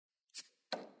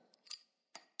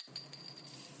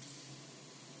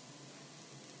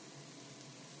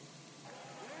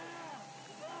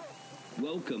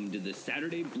Welcome to the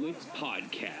Saturday Blitz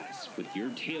podcast with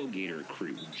your tailgater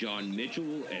crew, John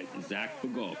Mitchell and Zach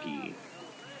Bagalki.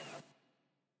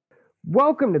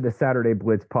 Welcome to the Saturday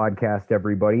Blitz podcast,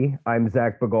 everybody. I'm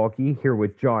Zach Bagalki here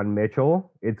with John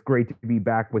Mitchell. It's great to be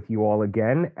back with you all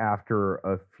again after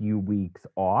a few weeks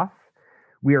off.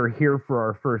 We are here for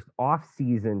our first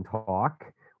off-season talk.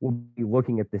 We'll be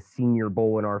looking at the Senior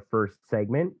Bowl in our first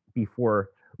segment before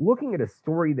looking at a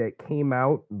story that came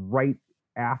out right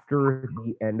after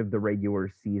the end of the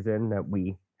regular season that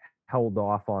we held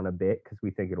off on a bit because we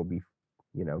think it'll be,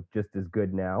 just as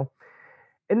good now.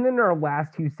 And then our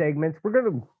last two segments, we're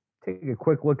going to take a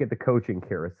quick look at the coaching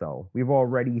carousel. We've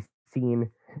already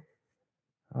seen,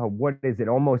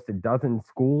 almost a dozen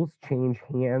schools change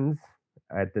hands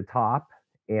at the top.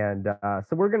 And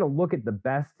so we're going to look at the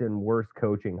best and worst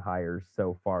coaching hires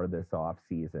so far this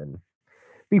offseason.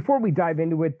 Before we dive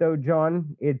into it, though,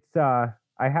 John,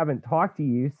 I haven't talked to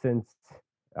you since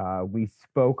we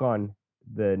spoke on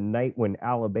the night when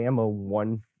Alabama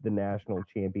won the national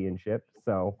championship.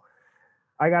 So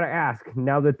I got to ask,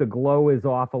 now that the glow is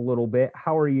off a little bit,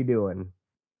 how are you doing?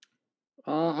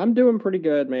 I'm doing pretty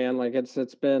good, man. Like it's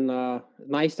been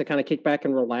nice to kind of kick back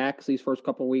and relax these first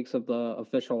couple of weeks of the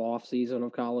official off season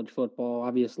of college football.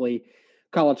 Obviously,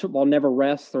 college football never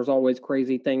rests. There's always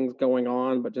crazy things going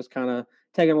on, but just kind of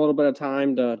taking a little bit of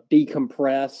time to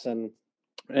decompress and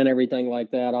everything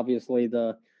like that. Obviously,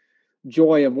 the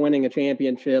joy of winning a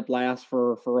championship lasts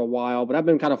for a while, but I've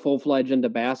been kind of full-fledged into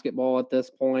basketball at this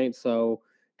point, so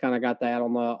kind of got that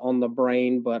on the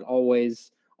brain, but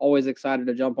always excited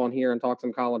to jump on here and talk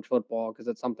some college football because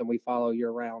it's something we follow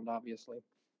year round, obviously.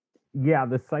 Yeah,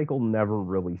 the cycle never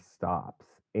really stops.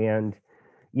 And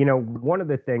one of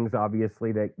the things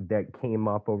obviously that came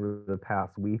up over the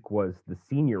past week was the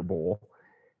Senior Bowl.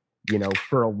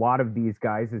 For a lot of these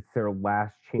guys, it's their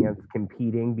last chance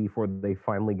competing before they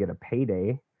finally get a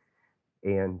payday.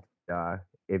 And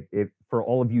if for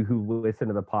all of you who listen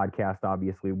to the podcast,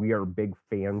 obviously, we are big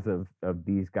fans of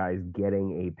these guys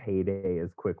getting a payday as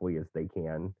quickly as they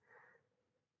can.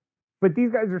 But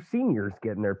these guys are seniors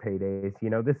getting their paydays.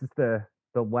 This is the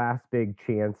last big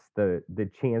chance, the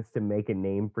chance to make a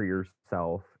name for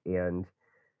yourself. And,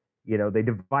 they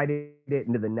divided it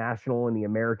into the national and the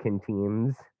American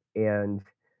teams. And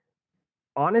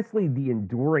honestly, the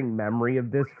enduring memory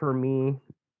of this for me,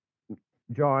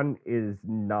 John, is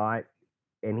not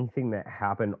anything that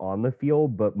happened on the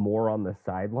field, but more on the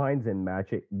sidelines and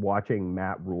watching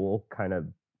Matt Rhule kind of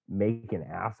make an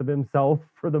ass of himself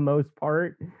for the most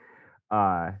part.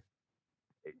 All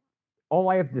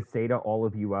I have to say to all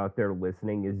of you out there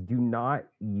listening is do not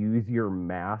use your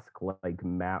mask like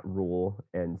Matt Rhule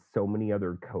and so many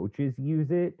other coaches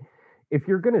use it. If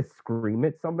you're going to scream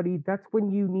at somebody, that's when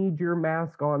you need your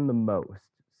mask on the most.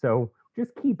 So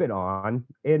just keep it on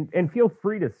and feel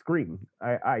free to scream.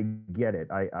 I get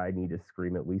it. I need to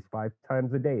scream at least 5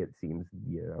 times a day, it seems,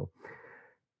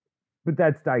 But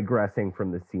that's digressing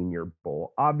from the Senior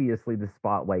Bowl. Obviously, the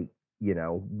spotlight,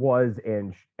 was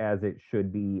and as it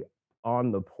should be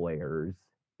on the players.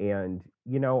 And,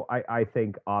 I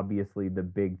think obviously the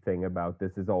big thing about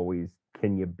this is always,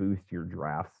 can you boost your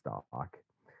draft stock?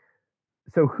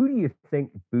 So who do you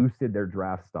think boosted their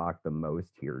draft stock the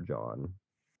most here, John?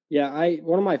 Yeah,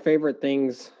 one of my favorite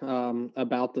things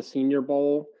about the Senior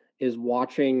Bowl is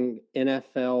watching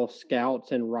NFL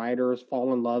scouts and writers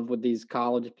fall in love with these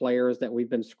college players that we've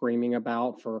been screaming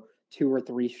about for 2 or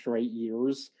 3 straight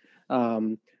years.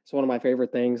 It's one of my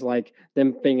favorite things, like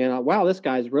them thinking, wow, this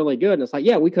guy's really good. And it's like,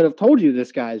 yeah, we could have told you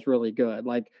this guy's really good.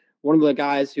 Like one of the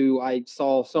guys who I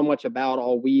saw so much about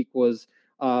all week was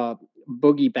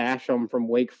Boogie Basham from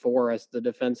Wake Forest, the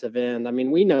defensive end. I mean,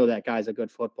 we know that guy's a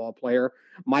good football player.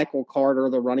 Michael Carter,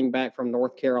 the running back from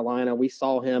North Carolina, we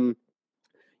saw him,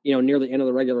 near the end of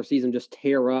the regular season just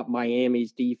tear up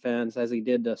Miami's defense as he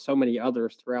did to so many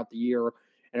others throughout the year.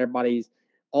 And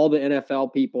all the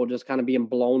NFL people just kind of being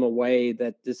blown away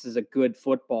that this is a good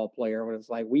football player. When it's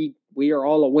like, we are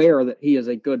all aware that he is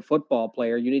a good football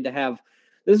player. You need to have,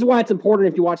 this is why it's important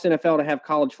if you watch the NFL to have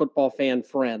college football fan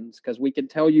friends, because we can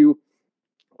tell you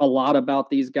a lot about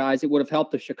these guys. It would have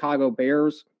helped the Chicago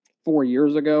Bears 4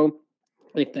 years ago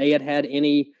if they had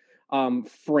any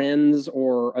friends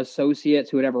or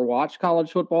associates who had ever watched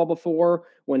college football before,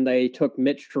 when they took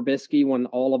Mitch Trubisky, when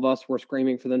all of us were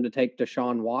screaming for them to take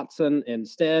Deshaun Watson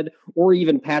instead, or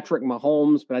even Patrick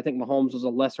Mahomes. But I think Mahomes was a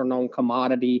lesser known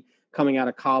commodity coming out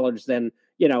of college than,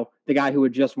 the guy who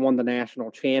had just won the national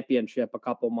championship a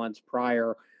couple months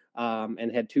prior.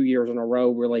 And had 2 years in a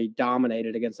row really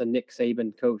dominated against a Nick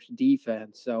Saban coach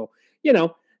defense. So,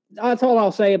 That's all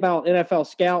I'll say about NFL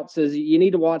scouts is you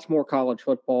need to watch more college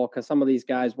football because some of these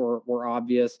guys were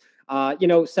obvious.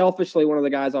 Selfishly, one of the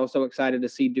guys I was so excited to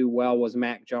see do well was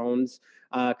Mac Jones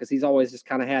because he's always just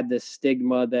kind of had this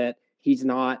stigma that he's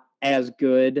not as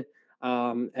good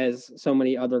as so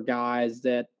many other guys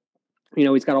that,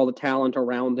 he's got all the talent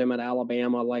around him at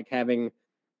Alabama, like having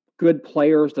good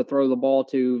players to throw the ball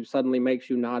to suddenly makes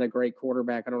you not a great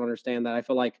quarterback. I don't understand that. I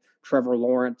feel like Trevor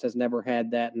Lawrence has never had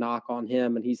that knock on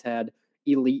him, and he's had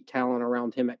elite talent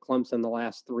around him at Clemson the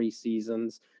last 3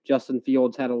 seasons. Justin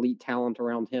Fields had elite talent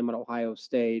around him at Ohio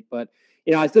State. But,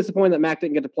 I was disappointed that Mac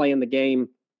didn't get to play in the game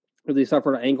because he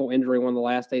suffered an ankle injury one of the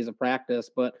last days of practice.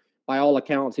 But by all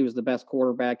accounts, he was the best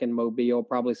quarterback in Mobile,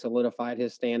 probably solidified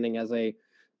his standing as a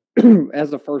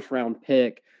as a first round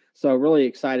pick. So really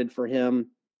excited for him.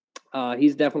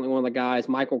 He's definitely one of the guys.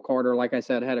 Michael Carter, like I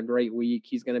said, had a great week.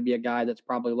 He's going to be a guy that's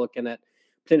probably looking at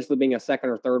potentially being a second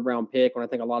or third round pick when I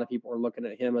think a lot of people are looking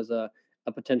at him as a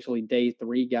potentially day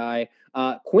 3 guy.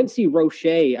 Quincy Roche,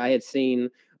 I had seen,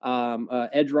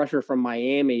 edge rusher from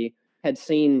Miami, had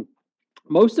seen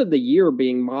most of the year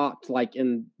being mocked like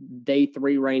in day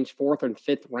 3 range, 4th and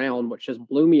 5th round, which just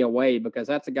blew me away because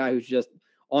that's a guy who's just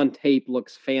on tape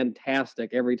looks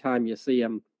fantastic every time you see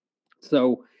him.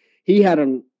 So he had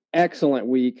an excellent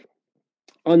week,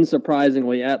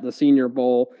 unsurprisingly, at the Senior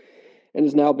Bowl, and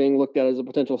is now being looked at as a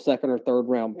potential second or third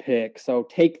round pick. So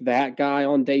take that guy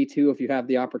on day 2 if you have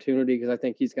the opportunity, because I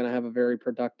think he's going to have a very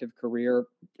productive career.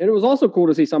 And it was also cool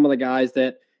to see some of the guys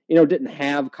that, didn't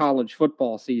have college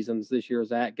football seasons this year,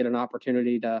 Zach, get an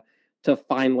opportunity to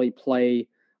finally play.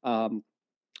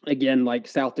 Again, like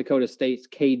South Dakota State's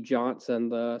Cade Johnson,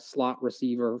 the slot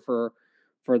receiver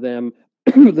for them.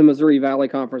 The Missouri Valley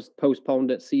Conference postponed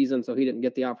its season, so he didn't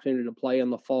get the opportunity to play in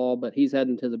the fall, but he's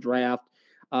heading to the draft.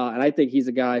 And I think he's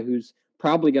a guy who's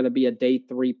probably going to be a day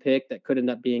 3 pick that could end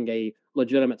up being a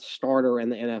legitimate starter in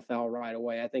the NFL right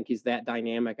away. I think he's that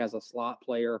dynamic as a slot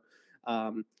player.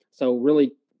 So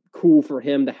really cool for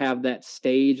him to have that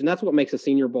stage. And that's what makes a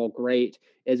Senior Bowl great,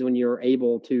 is when you're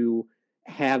able to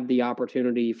have the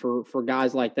opportunity for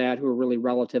guys like that who are really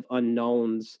relative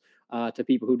unknowns to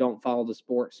people who don't follow the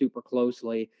sport super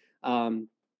closely. And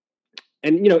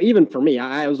even for me,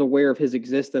 I was aware of his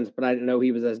existence, but I didn't know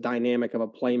he was as dynamic of a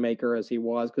playmaker as he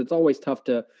was, because it's always tough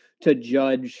to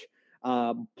judge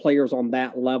players on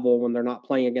that level when they're not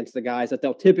playing against the guys that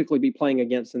they'll typically be playing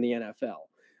against in the NFL.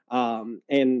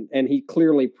 And he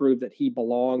clearly proved that he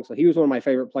belongs. So he was one of my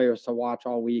favorite players to watch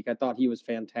all week. I thought he was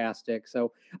fantastic.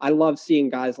 So I love seeing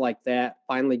guys like that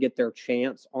finally get their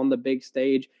chance on the big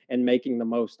stage and making the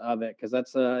most of it. Cause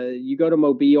that's you go to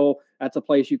Mobile, that's a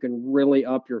place you can really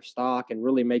up your stock and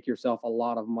really make yourself a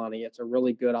lot of money. It's a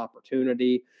really good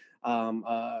opportunity.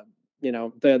 The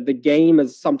game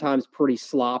is sometimes pretty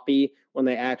sloppy when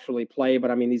they actually play,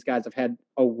 but I mean, these guys have had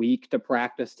a week to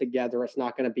practice together. It's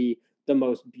not going to be the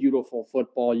most beautiful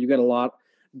football. You get a lot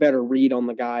better read on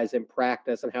the guys in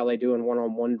practice and how they do in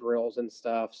one-on-one drills and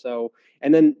stuff. So,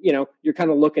 and then, you're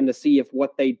kind of looking to see if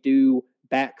what they do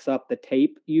backs up the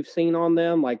tape you've seen on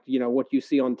them. Like, what you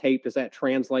see on tape, does that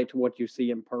translate to what you see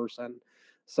in person?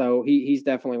 So he's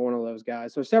definitely one of those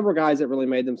guys. So several guys that really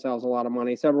made themselves a lot of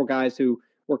money, several guys who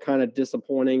were kind of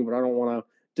disappointing, but I don't want to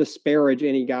disparage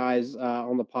any guys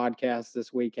on the podcast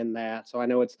this week in that. So I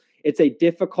know it's a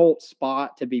difficult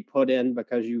spot to be put in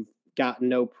because you've got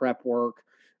no prep work,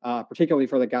 particularly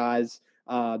for the guys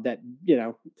that,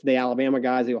 the Alabama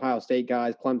guys, the Ohio State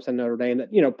guys, Clemson, Notre Dame,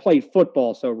 that, played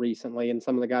football so recently, and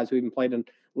some of the guys who even played in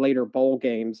later bowl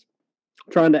games,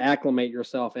 trying to acclimate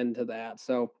yourself into that.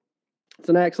 So it's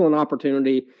an excellent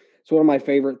opportunity. It's one of my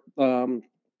favorite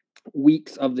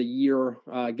weeks of the year,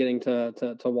 getting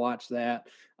to watch that.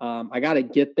 I got to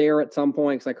get there at some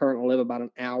point because I currently live about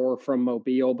an hour from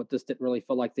Mobile, but this didn't really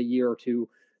feel like the year to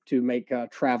make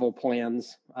travel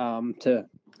plans to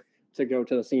go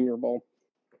to the Senior Bowl.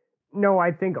 No,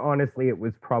 I think honestly it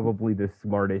was probably the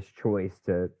smartest choice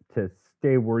to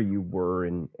stay where you were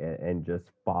and just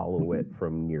follow it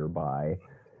from nearby.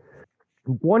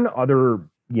 One other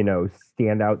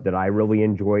standout that I really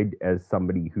enjoyed as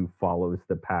somebody who follows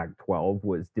the Pac-12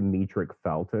 was Demetric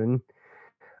Felton.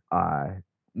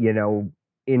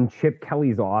 In Chip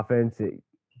Kelly's offense,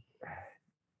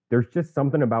 there's just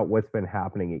something about what's been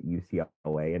happening at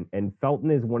UCLA. And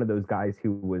Felton is one of those guys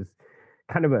who was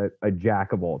kind of a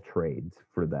jack of all trades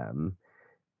for them.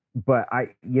 But I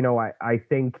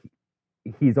think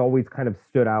he's always kind of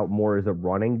stood out more as a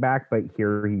running back, but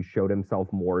here he showed himself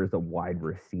more as a wide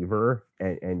receiver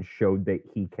and showed that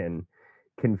he can,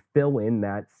 can fill in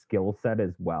that skill set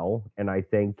as well. And I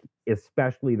think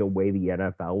especially the way the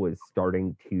NFL is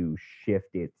starting to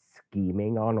shift its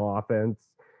scheming on offense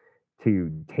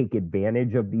to take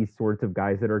advantage of these sorts of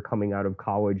guys that are coming out of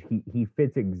college, he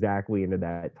fits exactly into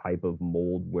that type of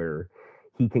mold where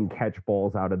he can catch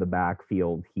balls out of the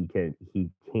backfield. He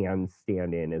can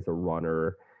stand in as a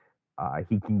runner.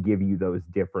 He can give you those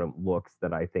different looks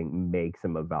that I think makes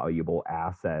him a valuable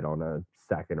asset on a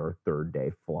second or third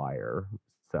day flyer.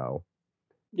 So,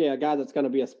 yeah, a guy that's going to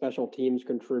be a special teams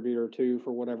contributor too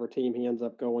for whatever team he ends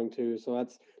up going to. So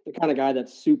that's the kind of guy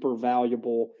that's super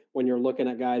valuable when you're looking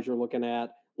at guys you're looking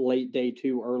at late day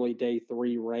 2, early day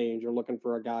 3 range. You're looking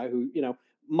for a guy who,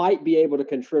 might be able to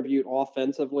contribute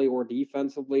offensively or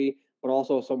defensively, but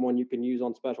also someone you can use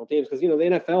on special teams. Because, the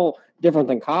NFL, different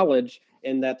than college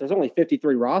in that there's only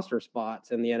 53 roster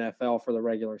spots in the NFL for the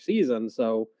regular season.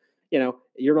 So,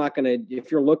 you're not going to,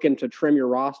 if you're looking to trim your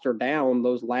roster down,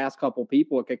 those last couple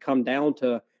people, it could come down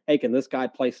to, hey, can this guy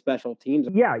play special teams?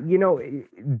 Yeah,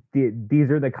 these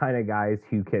are the kind of guys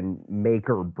who can make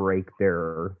or break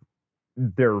their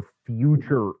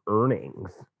future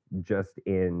earnings just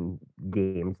in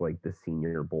games like the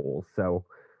Senior Bowl. So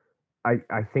I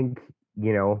think,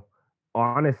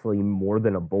 honestly, more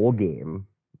than a bowl game,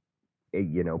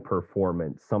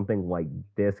 performance, something like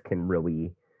this can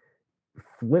really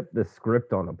flip the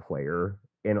script on a player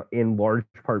in large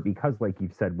part because, like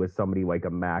you've said, with somebody like a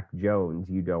Mac Jones,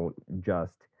 you don't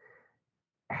just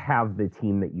have the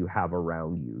team that you have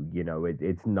around you.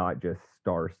 It's not just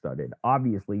star-studded.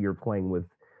 Obviously, you're playing with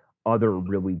other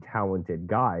really talented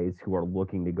guys who are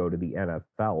looking to go to the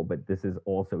NFL, but this is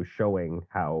also showing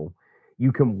how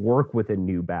you can work with a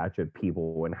new batch of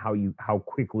people and how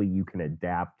quickly you can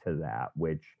adapt to that,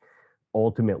 which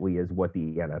ultimately is what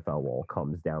the NFL all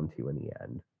comes down to in the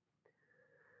end.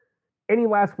 Any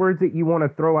last words that you want to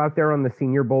throw out there on the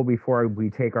Senior Bowl before we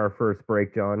take our first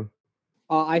break, John?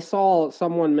 I saw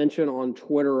someone mention on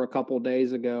Twitter a couple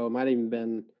days ago, might have even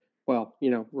been,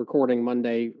 recording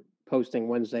Monday, posting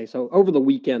Wednesday. So over the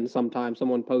weekend, sometime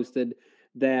someone posted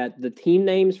that the team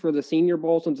names for the Senior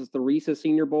Bowl, since it's the Reese's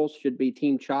Senior Bowl, should be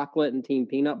Team Chocolate and Team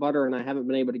Peanut Butter. And I haven't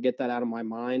been able to get that out of my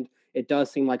mind. It does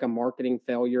seem like a marketing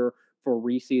failure for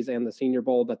Reese's and the Senior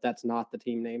Bowl that that's not the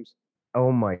team names.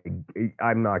 Oh my,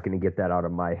 I'm not going to get that out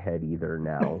of my head either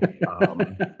now.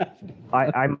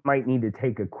 I might need to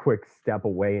take a quick step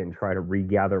away and try to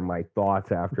regather my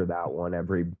thoughts after that one,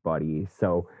 everybody.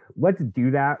 So let's do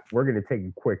that. We're going to take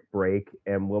a quick break.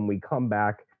 And when we come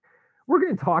back, we're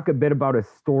going to talk a bit about a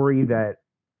story that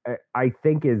I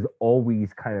think is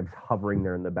always kind of hovering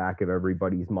there in the back of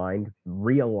everybody's mind,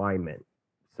 realignment.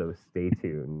 So stay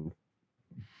tuned.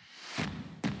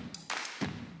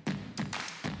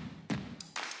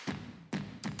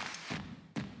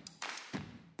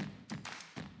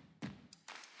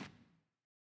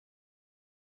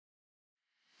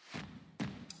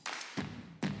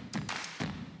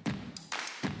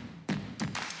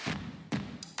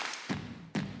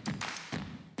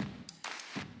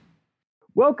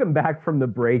 Welcome back from the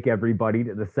break, everybody,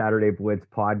 to the Saturday Blitz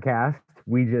podcast.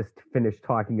 We just finished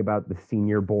talking about the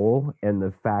Senior Bowl and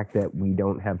the fact that we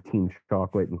don't have Team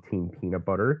Chocolate and Team Peanut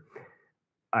Butter.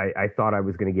 I thought I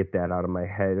was going to get that out of my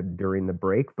head during the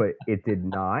break, but it did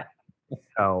not.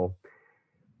 So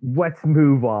let's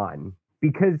move on,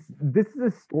 because this is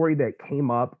a story that came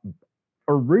up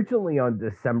originally on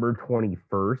December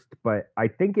 21st, but I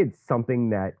think it's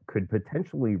something that could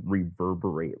potentially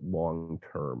reverberate long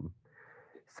term.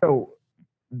 So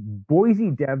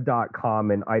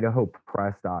BoiseDev.com and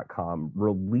IdahoPress.com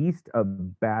released a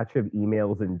batch of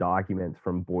emails and documents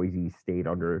from Boise State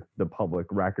under the Public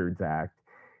Records Act,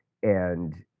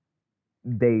 and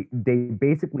they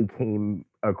basically came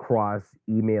across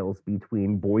emails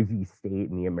between Boise State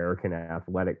and the American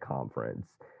Athletic Conference.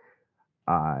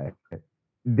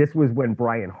 This was when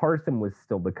Brian Harsin was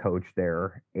still the coach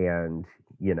there, and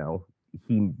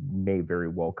he may very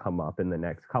well come up in the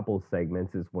next couple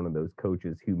segments as one of those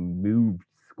coaches who moved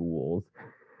schools.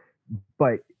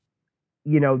 But,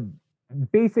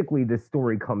 basically the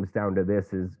story comes down to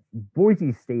this: is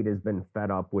Boise State has been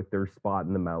fed up with their spot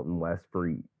in the Mountain West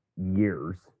for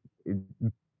years.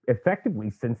 Effectively,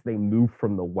 since they moved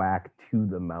from the WAC to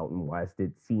the Mountain West,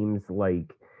 it seems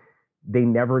like they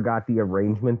never got the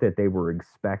arrangement that they were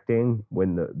expecting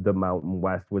when the Mountain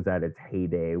West was at its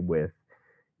heyday with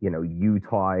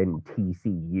Utah and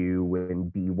TCU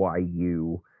and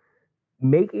BYU,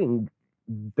 making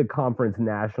the conference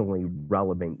nationally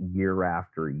relevant year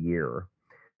after year.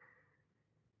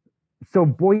 So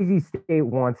Boise State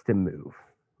wants to move.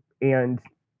 And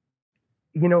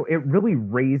It really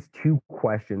raised two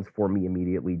questions for me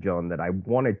immediately, John, that I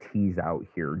want to tease out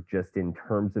here just in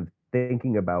terms of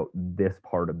thinking about this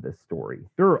part of the story.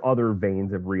 There are other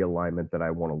veins of realignment that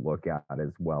I want to look at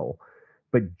as well.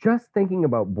 But just thinking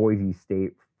about Boise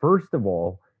State, first of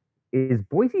all, is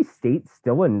Boise State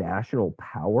still a national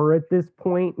power at this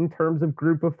point in terms of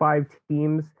group of five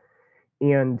teams?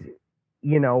 And,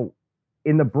 you know,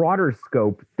 in the broader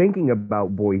scope, thinking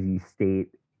about Boise State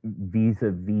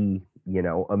vis-a-vis,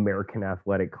 American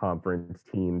Athletic Conference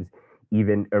teams,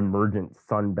 even emergent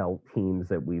Sun Belt teams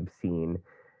that we've seen,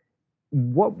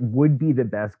 what would be the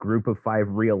best group of five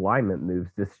realignment moves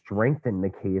to strengthen the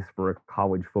case for a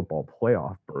college football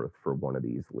playoff berth for one of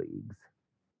these leagues?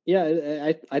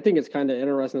 Yeah, I think it's kind of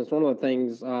interesting. It's one of the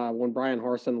things when Brian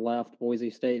Harsin left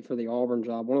Boise State for the Auburn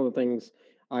job. One of the things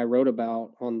I wrote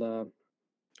about on the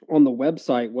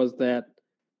website was that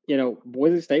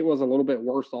Boise State was a little bit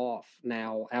worse off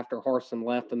now after Harsin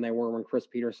left than they were when Chris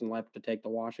Petersen left to take the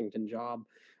Washington job.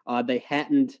 They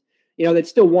hadn't, they'd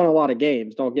still won a lot of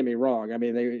games. Don't get me wrong. I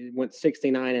mean, they went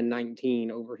 69-19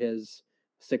 over his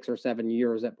 6 or 7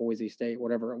 years at Boise State,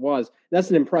 whatever it was. That's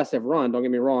an impressive run. Don't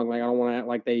get me wrong. Like, I don't want to act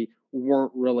like they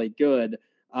weren't really good.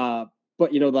 But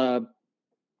the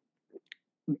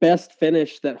best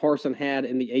finish that Harsin had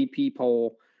in the AP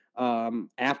poll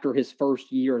after his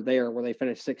first year there, where they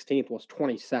finished 16th, was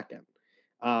 22nd.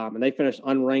 And they finished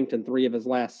unranked in 3 of his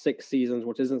last 6 seasons,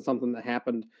 which isn't something that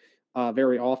happened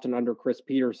very often under Chris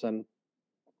Petersen.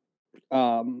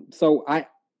 So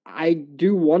I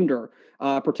do wonder,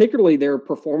 particularly their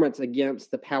performance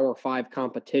against the Power 5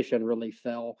 competition really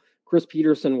fell. Chris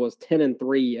Petersen was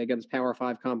 10-3 against Power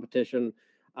 5 competition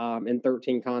in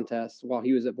 13 contests while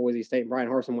he was at Boise State. Brian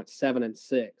Harsin went 7-6.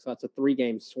 So that's a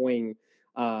 3-game swing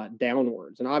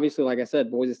downwards. And obviously, like I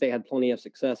said, Boise State had plenty of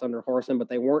success under Harsin, but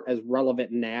they weren't as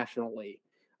relevant nationally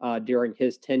during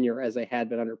his tenure as they had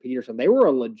been under Petersen. They were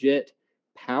a legit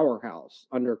powerhouse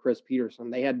under Chris Petersen.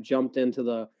 They had jumped into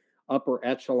the upper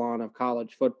echelon of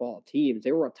college football teams.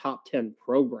 They were a top 10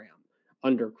 program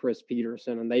under Chris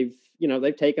Petersen, and they've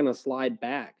taken a slide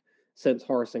back since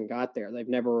Harsin got there. They've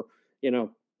never,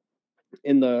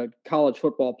 in the college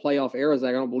football playoff eras,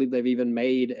 I don't believe they've even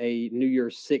made a New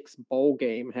Year's Six bowl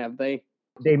game, have they?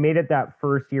 They made it that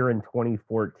first year in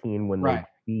 2014 when Right.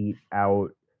 they beat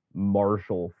out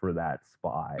Marshall for that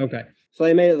spot. Okay. So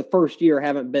they made it the first year,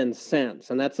 haven't been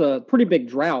since. And that's a pretty big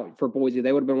drought for Boise.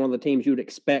 They would have been one of the teams you'd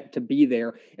expect to be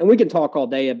there. And we can talk all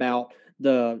day about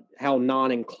how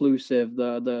non-inclusive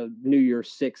the New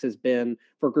Year's Six has been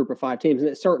for a group of 5 teams.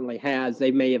 And it certainly has.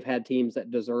 They may have had teams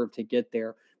that deserve to get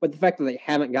there. But the fact that they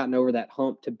haven't gotten over that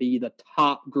hump to be the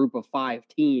top group of 5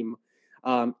 team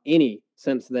any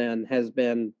since then has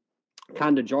been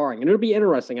kind of jarring. And it'll be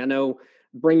interesting. I know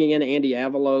bringing in Andy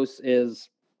Avalos is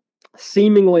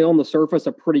seemingly on the surface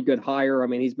a pretty good hire. I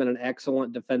mean, he's been an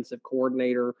excellent defensive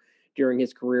coordinator during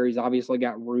his career. He's obviously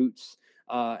got roots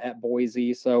at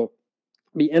Boise. So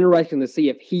it'll be interesting to see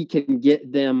if he can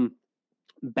get them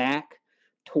back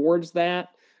towards that.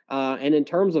 And in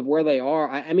terms of where they are,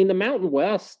 I mean, the Mountain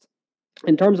West,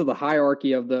 in terms of the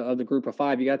hierarchy of the group of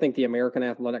 5, you got to think the American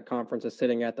Athletic Conference is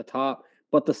sitting at the top.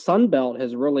 But the Sun Belt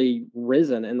has really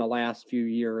risen in the last few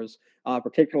years,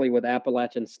 particularly with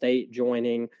Appalachian State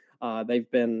joining. They've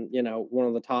been, one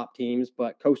of the top teams,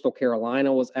 but Coastal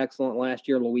Carolina was excellent last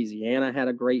year. Louisiana had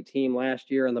a great team last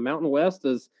year, and the Mountain West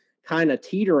is kind of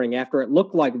teetering after it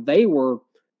looked like they were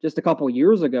just a couple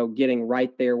years ago getting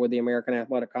right there with the American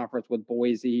Athletic Conference with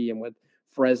Boise and with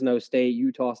Fresno State,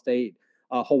 Utah State.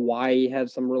 Hawaii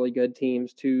has some really good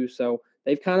teams too. So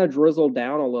they've kind of drizzled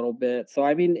down a little bit. So,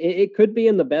 I mean, it could be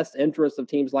in the best interest of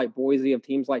teams like Boise, of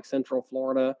teams like Central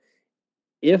Florida,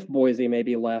 if Boise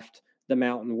maybe left the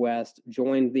Mountain West,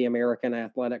 joined the American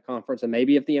Athletic Conference, and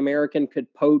maybe if the American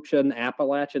could poach an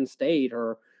Appalachian State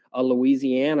or a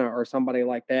Louisiana or somebody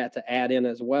like that to add in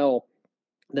as well,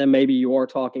 then maybe you are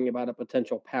talking about a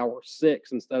potential Power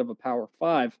 6 instead of a Power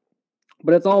 5.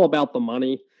 But it's all about the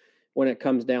money when it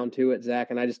comes down to it,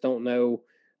 Zach, and I just don't know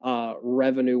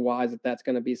revenue-wise if that's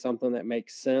going to be something that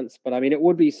makes sense. But, I mean, it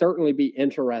would certainly be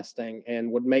interesting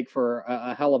and would make for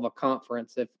a hell of a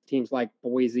conference if teams like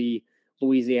Boise,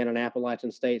 Louisiana, and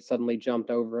Appalachian State suddenly jumped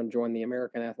over and joined the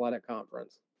American Athletic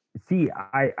Conference. See,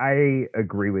 I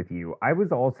agree with you. I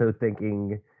was also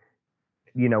thinking,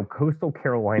 Coastal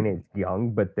Carolina is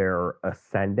young, but they're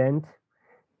ascendant,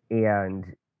 and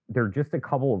they're just a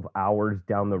couple of hours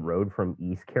down the road from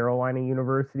East Carolina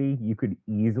University. You could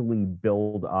easily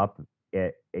build up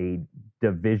a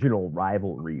divisional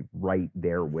rivalry right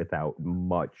there without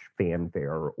much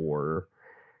fanfare or,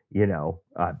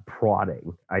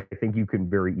 prodding. I think you can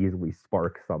very easily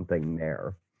spark something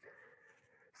there.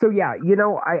 So yeah,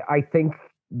 I think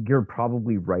you're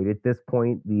probably right at this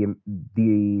point. The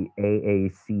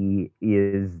AAC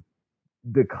is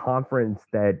the conference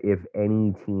that if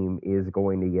any team is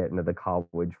going to get into the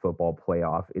college football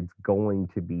playoff, it's going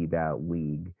to be that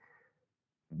league.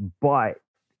 But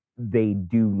they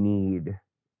do need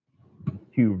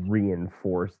to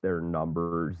reinforce their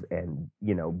numbers and,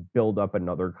 build up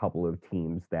another couple of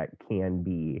teams that can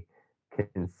be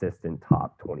consistent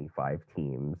top 25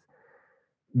 teams.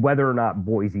 Whether or not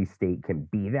Boise State can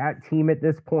be that team at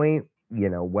this point,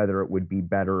 whether it would be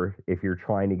better if you're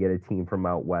trying to get a team from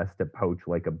out west to poach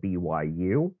like a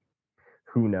BYU,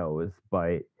 who knows?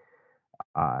 But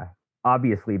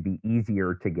obviously, it'd be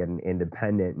easier to get an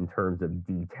independent in terms of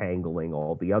detangling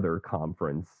all the other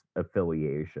conference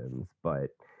affiliations.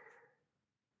 But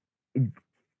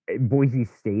Boise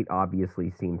State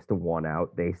obviously seems to want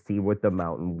out. They see what the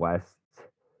Mountain West,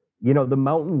 the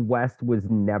Mountain West was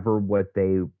never what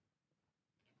they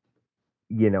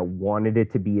wanted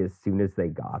it to be as soon as they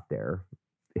got there.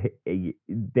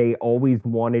 They always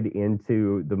wanted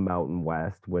into the Mountain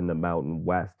West when the Mountain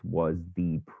West was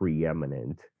the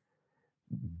preeminent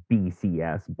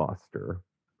BCS buster.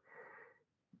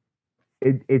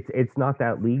 It's not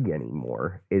that league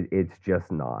anymore. It's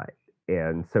just not.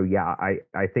 And so, yeah,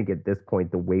 I think at this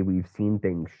point, the way we've seen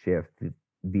things shift,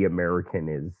 the American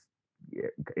is,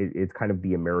 it's kind of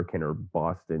the American or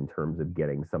bust in terms of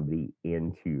getting somebody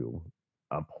into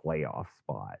a playoff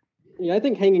spot. Yeah, I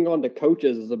think hanging on to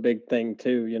coaches is a big thing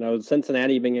too.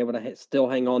 Cincinnati being able to still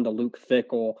hang on to Luke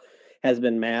Fickell has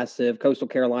been massive. Coastal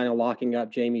Carolina locking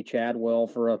up Jamie Chadwell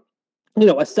for a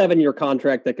 7-year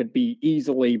contract that could be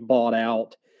easily bought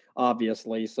out,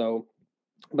 obviously. So,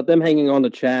 but them hanging on to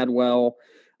Chadwell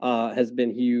has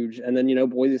been huge. And then,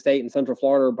 Boise State and Central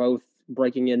Florida are both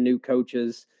breaking in new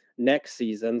coaches next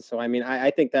season. So, I mean,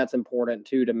 I think that's important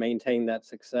too, to maintain that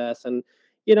success. And,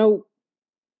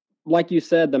 like you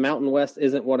said, the Mountain West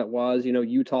isn't what it was.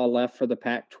 Utah left for the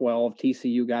Pac-12.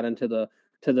 TCU got into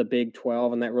the Big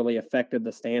 12, and that really affected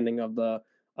the standing of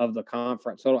the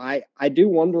conference. So I do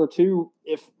wonder too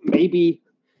if maybe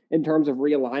in terms of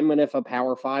realignment, if a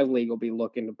Power 5 league will be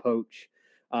looking to poach,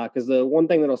 because the one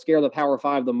thing that'll scare the Power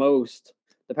 5 the most,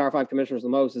 the Power 5 commissioners the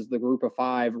most, is the group of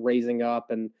 5 raising up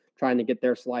and trying to get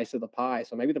their slice of the pie.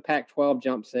 So maybe the Pac-12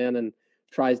 jumps in and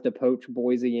tries to poach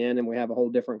Boise in, and we have a whole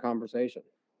different conversation.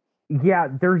 Yeah,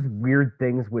 there's weird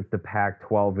things with the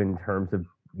Pac-12 in terms of,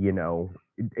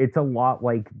 it's a lot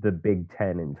like the Big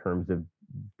Ten in terms of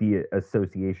the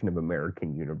Association of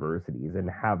American Universities and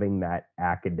having that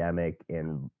academic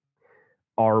and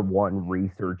R1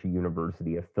 research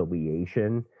university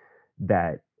affiliation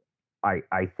that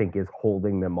I think is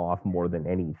holding them off more than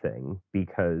anything,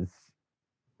 because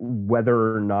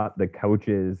whether or not the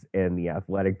coaches and the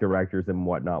athletic directors and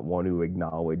whatnot want to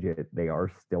acknowledge it, they are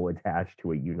still attached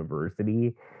to a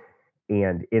university.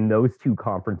 And in those two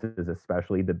conferences,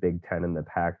 especially the Big Ten and the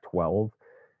Pac-12,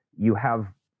 you have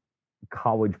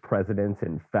college presidents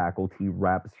and faculty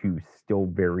reps who still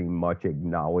very much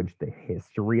acknowledge the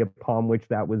history upon which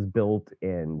that was built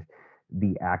and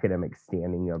the academic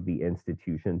standing of the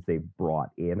institutions they've brought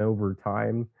in over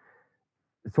time.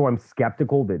 So I'm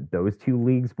skeptical that those two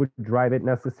leagues would drive it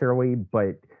necessarily,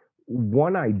 but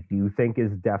one I do think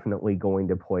is definitely going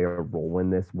to play a role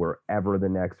in this wherever the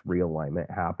next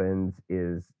realignment happens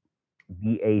is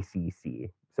the ACC.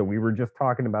 So we were just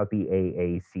talking about the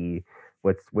AAC.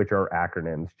 Let's switch our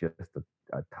acronyms just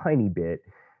a tiny bit.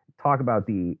 Talk about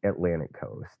the Atlantic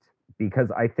Coast,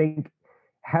 because I think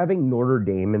having Notre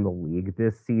Dame in the league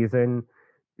this season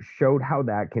showed how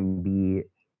that can be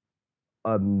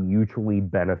a mutually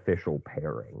beneficial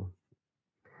pairing.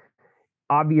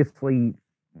 Obviously,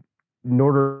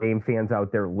 Notre Dame fans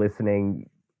out there listening,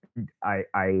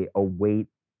 I await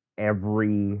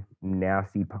every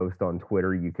nasty post on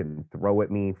Twitter you can throw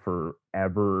at me for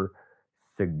ever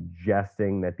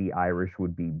suggesting that the Irish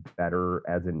would be better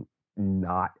as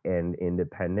not an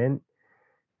independent.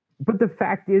 But the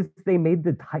fact is, they made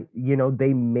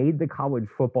they made the college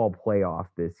football playoff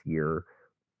this year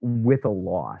with a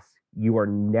loss. You are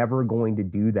never going to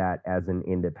do that as an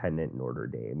independent Notre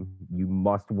Dame. You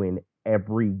must win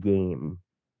every game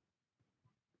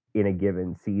in a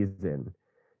given season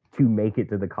to make it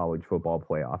to the college football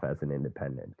playoff as an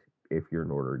independent if you're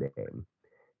Notre Dame.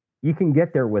 You can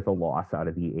get there with a loss out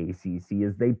of the ACC,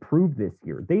 as they proved this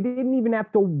year. They didn't even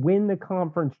have to win the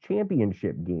conference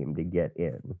championship game to get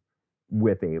in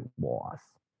with a loss.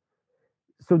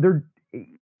 So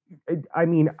I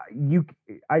mean,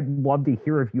 I'd love to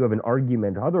hear if you have an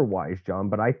argument otherwise, John,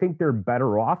 but I think they're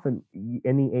better off in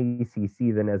the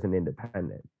ACC than as an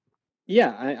independent.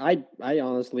 Yeah, I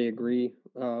honestly agree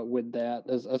with that.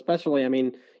 Especially, I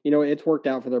mean, it's worked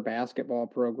out for their basketball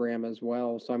program as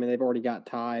well. So I mean, they've already got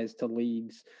ties to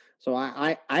leagues. So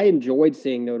I enjoyed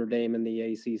seeing Notre Dame in the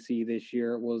ACC this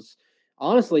year. It was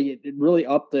honestly it really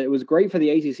upped it was great for the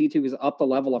ACC too because it upped the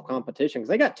level of competition because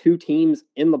they got two teams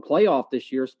in the playoff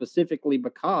this year specifically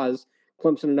because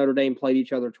Clemson and Notre Dame played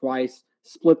each other twice,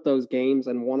 split those games,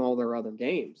 and won all their other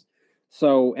games.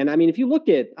 So, and I mean, if you look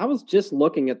at, I was just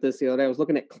looking at this the other day. I was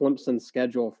looking at Clemson's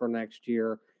schedule for next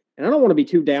year, and I don't want to be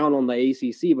too down on the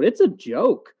ACC, but it's a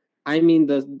joke. I mean,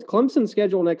 the Clemson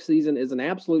schedule next season is an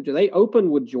absolute joke. They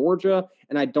open with Georgia,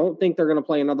 and I don't think they're going to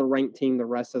play another ranked team the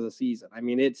rest of the season. I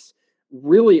mean, it's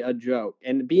really a joke.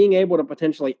 And being able to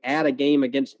potentially add a game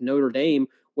against Notre Dame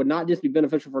would not just be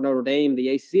beneficial for Notre Dame, the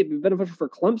ACC, it'd be beneficial for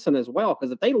Clemson as well.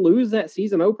 Because if they lose that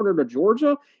season opener to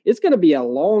Georgia, it's going to be a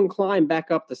long climb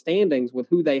back up the standings with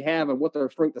who they have and what their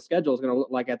strength of schedule is going to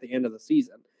look like at the end of the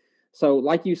season. So,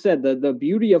 like you said, the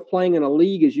beauty of playing in a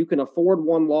league is you can afford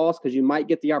one loss because you might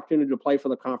get the opportunity to play for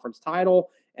the conference title.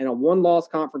 And a one-loss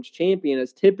conference champion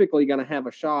is typically going to have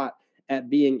a shot at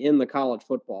being in the college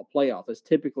football playoff. Is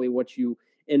typically what you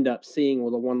end up seeing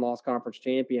with a one-loss conference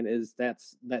champion is that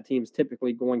team's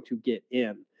typically going to get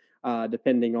in.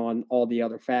 Depending on all the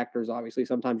other factors. Obviously,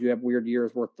 sometimes you have weird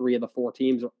years where 3 of the 4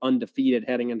 teams are undefeated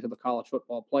heading into the college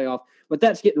football playoff, but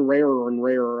that's getting rarer and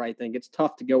rarer. I think it's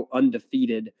tough to go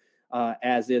undefeated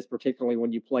as is, particularly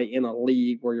when you play in a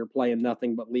league where you're playing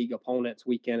nothing but league opponents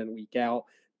week in and week out.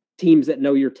 Teams that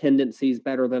know your tendencies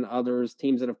better than others,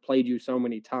 teams that have played you so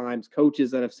many times,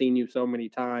 coaches that have seen you so many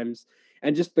times,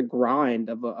 and just the grind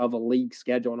of a league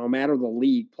schedule, no matter the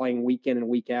league, playing week in and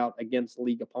week out against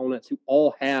league opponents who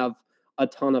all have a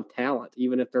ton of talent,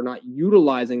 even if they're not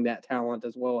utilizing that talent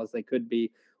as well as they could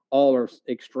be. All are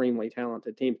extremely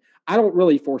talented teams. I don't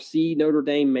really foresee Notre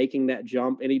Dame making that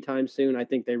jump anytime soon. I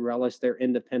think they relish their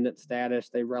independent status,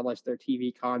 they relish their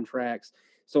TV contracts.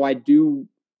 So I do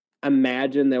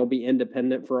imagine they'll be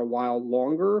independent for a while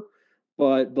longer.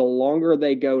 But the longer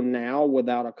they go now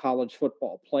without a college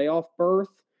football playoff berth,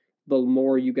 the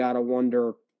more you got to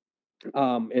wonder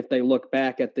if they look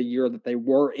back at the year that they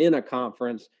were in a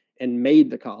conference and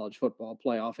made the college football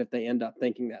playoff, if they end up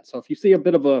thinking that. So if you see a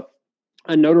bit of a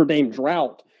Notre Dame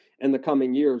drought in the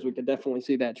coming years, we could definitely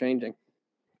see that changing.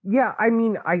 Yeah, I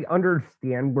mean, I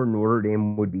understand where Notre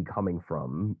Dame would be coming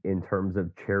from in terms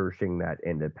of cherishing that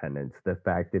independence. The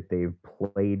fact that they've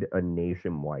played a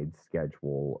nationwide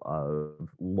schedule of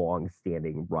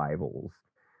long-standing rivals,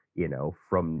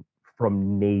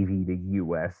 from Navy to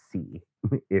USC,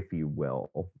 if you will,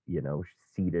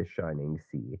 sea to shining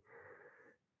sea.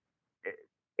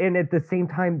 And at the same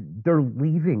time, they're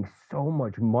leaving so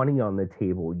much money on the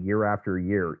table year after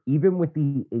year, even with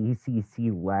the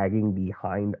ACC lagging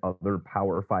behind other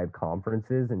Power Five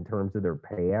conferences in terms of their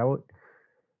payout.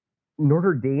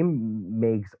 Notre Dame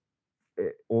makes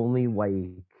only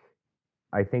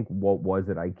I think what was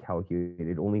it I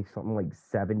calculated? Only something like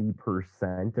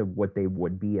 70% of what they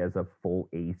would be as a full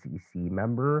ACC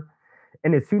member.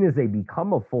 And as soon as they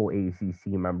become a full ACC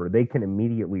member, they can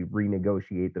immediately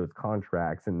renegotiate those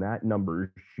contracts, and that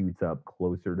number shoots up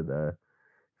closer to the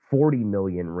 40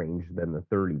 million range than the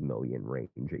 30 million range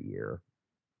a year.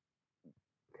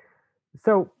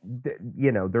 So,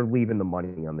 they're leaving the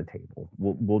money on the table.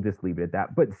 We'll just leave it at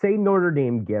that. But say Notre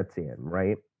Dame gets in,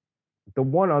 right? The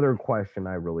one other question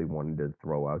I really wanted to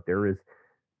throw out there is,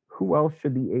 who else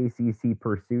should the ACC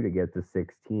pursue to get to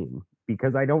 16?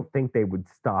 Because I don't think they would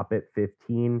stop at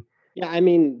 15. Yeah, I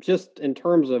mean, just in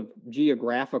terms of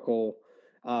geographical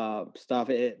stuff,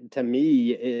 to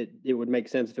me, it would make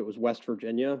sense if it was West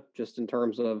Virginia, just in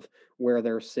terms of where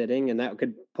they're sitting, and that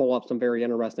could pull up some very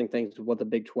interesting things with what the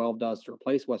Big 12 does to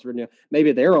replace West Virginia.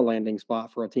 Maybe they're a landing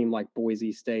spot for a team like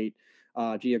Boise State.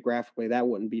 Geographically, that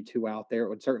wouldn't be too out there. It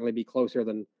would certainly be closer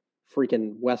than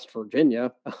freaking West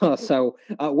Virginia. So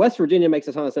West Virginia makes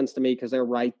a ton of sense to me because they're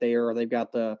right there. They've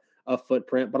got a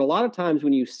footprint. But a lot of times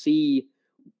when you see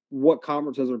what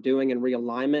conferences are doing in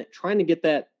realignment, trying to get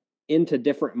that into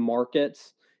different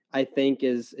markets, I think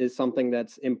is something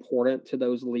that's important to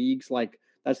those leagues. Like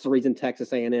that's the reason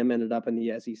Texas A&M ended up in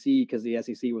the SEC, because the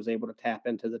SEC was able to tap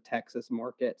into the Texas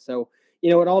market. So,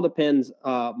 it all depends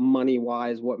money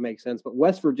wise, what makes sense. But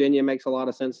West Virginia makes a lot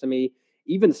of sense to me.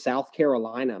 Even South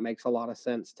Carolina makes a lot of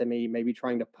sense to me, maybe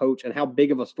trying to poach. And how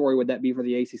big of a story would that be for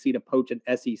the ACC to poach an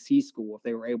SEC school if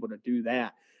they were able to do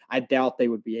that? I doubt they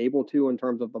would be able to in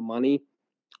terms of the money.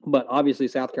 But obviously,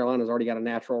 South Carolina's already got a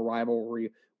natural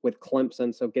rivalry with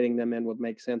Clemson, so getting them in would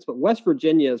make sense. But West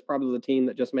Virginia is probably the team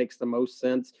that just makes the most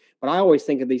sense. But I always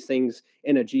think of these things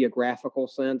in a geographical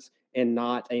sense and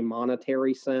not a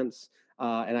monetary sense.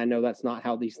 And I know that's not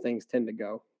how these things tend to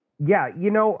go. Yeah,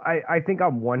 I think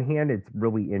on one hand it's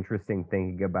really interesting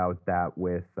thinking about that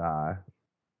with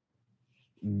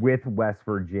West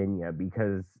Virginia,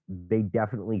 because they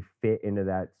definitely fit into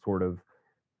that sort of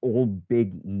old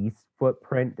Big East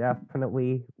footprint,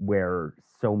 definitely, where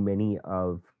so many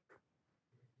of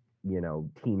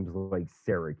teams like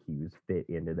Syracuse fit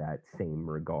into that same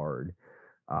regard.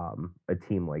 A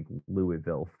team like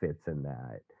Louisville fits in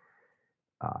that.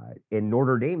 And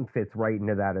Notre Dame fits right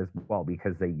into that as well,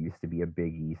 because they used to be a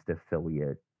Big East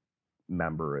affiliate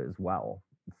member as well.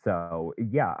 So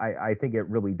yeah, I think it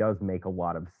really does make a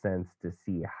lot of sense to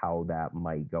see how that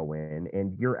might go in.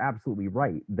 And you're absolutely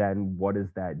right. Then what does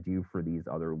that do for these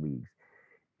other leagues?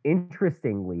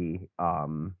 Interestingly,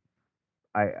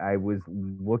 I was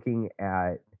looking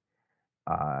at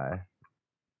uh,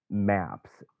 maps,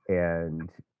 and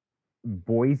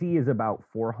Boise is about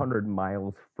 400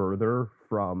 miles further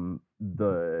from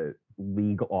the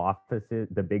league offices,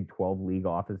 the Big 12 league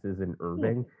offices in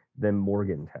Irving, than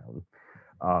Morgantown,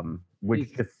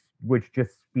 which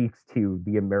just speaks to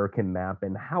the American map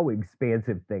and how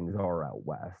expansive things are out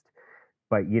west.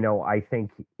 But I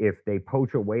think if they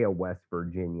poach away a West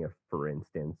Virginia, for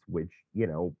instance, which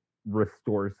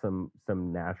restores some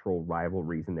natural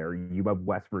rivalries in there, you have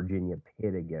West Virginia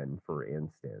Pitt again, for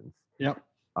instance. Yep.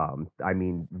 I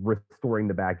mean, restoring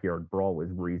the backyard brawl was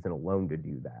reason alone to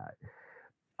do that.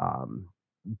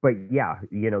 But yeah,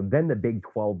 then the Big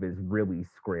 12 is really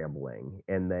scrambling.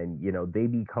 And then, they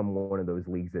become one of those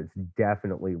leagues that's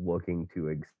definitely looking to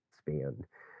expand.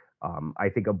 I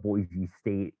think a Boise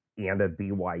State and a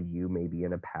BYU maybe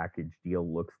in a package deal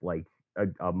looks like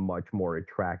a much more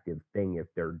attractive thing if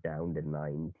they're down to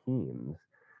 9 teams.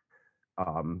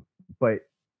 But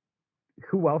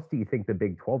who else do you think the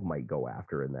Big 12 might go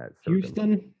after in that?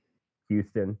 Houston.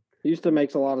 Houston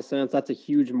makes a lot of sense. That's a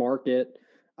huge market.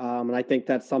 And I think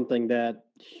that's something that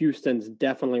Houston's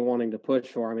definitely wanting to push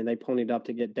for. I mean, they ponied up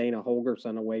to get Dana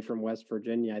Holgorsen away from West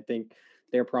Virginia. I think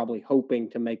they're probably hoping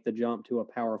to make the jump to a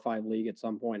Power 5 league at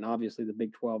some point. And obviously, the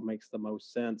Big 12 makes the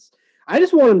most sense. I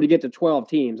just want them to get to 12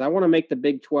 teams. I want to make the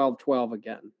Big 12 12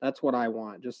 again. That's what I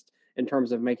want, just in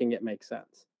terms of making it make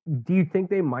sense. Do you think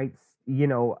they might,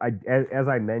 as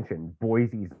I mentioned,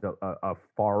 Boise's a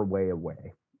far way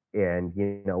away. And,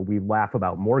 we laugh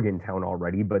about Morgantown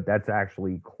already, but that's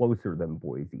actually closer than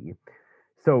Boise.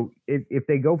 So if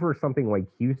they go for something like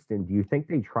Houston, do you think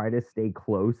they try to stay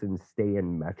close and stay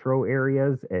in metro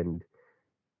areas and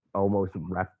almost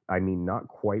not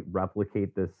quite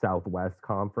replicate the Southwest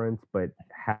Conference, but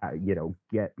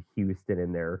get Houston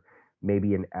in there,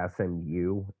 maybe an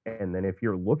SMU? And then if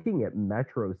you're looking at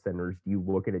metro centers, do you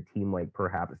look at a team like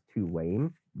perhaps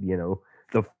Tulane,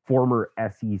 the former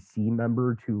SEC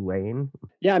member Tulane?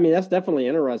 Yeah, I mean, that's definitely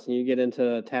interesting. You get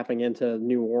into tapping into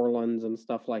New Orleans and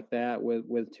stuff like that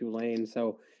with Tulane.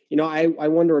 So, I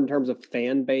wonder in terms of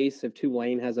fan base if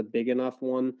Tulane has a big enough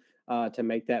one to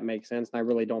make that make sense. And I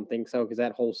really don't think so, because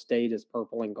that whole state is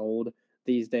purple and gold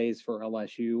these days for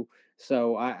LSU.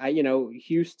 So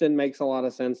Houston makes a lot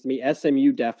of sense to me.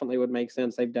 SMU definitely would make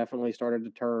sense. They've definitely started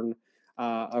to turn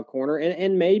a corner,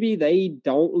 and maybe they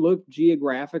don't look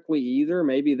geographically either.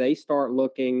 Maybe they start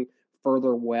looking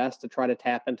further west to try to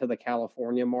tap into the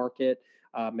California market.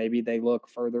 Maybe they look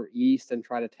further east and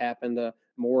try to tap into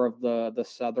more of the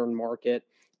southern market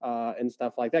and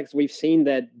stuff like that. Because we've seen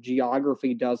that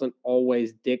geography doesn't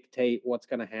always dictate what's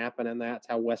going to happen, and that's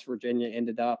how West Virginia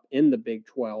ended up in the Big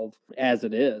 12 as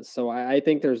it is. So I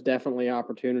think there's definitely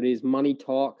opportunities. Money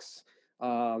talks.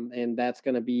 And that's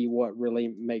going to be what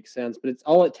really makes sense. But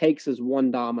all it takes is one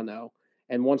domino.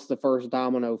 And once the first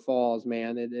domino falls,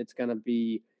 man, it's going to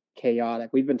be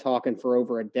chaotic. We've been talking for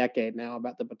over a decade now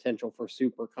about the potential for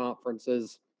super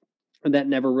conferences, and that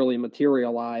never really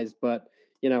materialized. But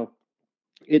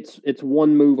it's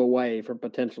one move away from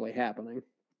potentially happening.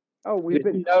 Oh, we've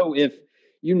been if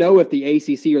the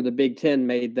ACC or the Big Ten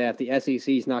made that, the SEC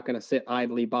is not going to sit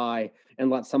idly by and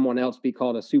let someone else be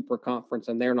called a super conference,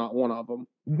 and they're not one of them.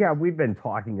 Yeah, we've been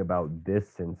talking about this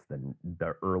since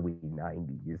the early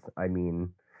 90s. I mean,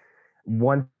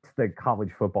 once the College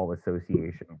Football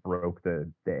Association broke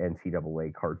the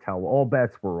NCAA cartel, all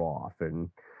bets were off.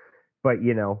 But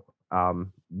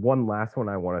one last one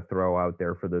I want to throw out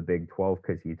there for the Big 12,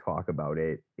 because you talk about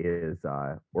it, is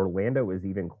Orlando is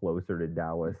even closer to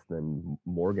Dallas than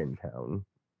Morgantown.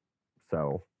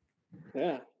 So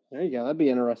yeah, there you go. That'd be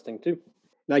interesting too.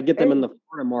 Now get them in the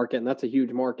Florida market, and that's a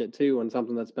huge market too, and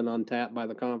something that's been untapped by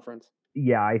the conference.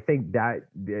 Yeah, I think that,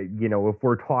 if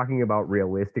we're talking about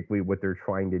realistically what they're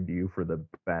trying to do for the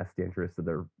best interest of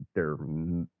their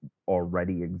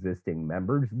already existing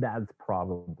members, that's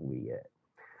probably it.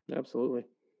 Absolutely.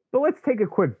 So let's take a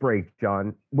quick break,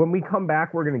 John. When we come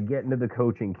back, we're going to get into the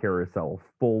coaching carousel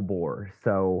full bore.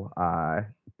 So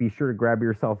be sure to grab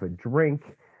yourself a drink,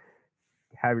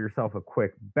 have yourself a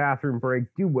quick bathroom break,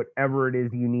 do whatever it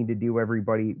is you need to do,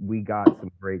 everybody. We got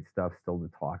some great stuff still to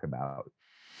talk about.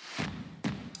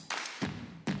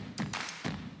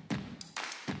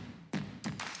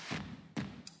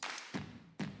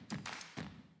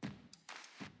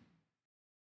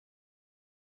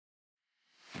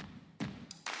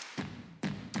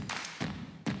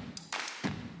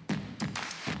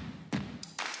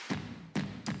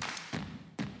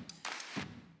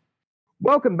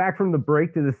 Welcome back from the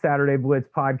break to the Saturday Blitz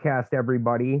podcast,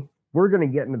 everybody. We're going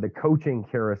to get into the coaching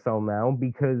carousel now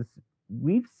because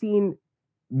we've seen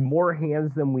more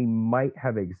hands than we might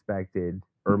have expected,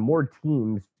 or more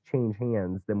teams change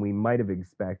hands than we might have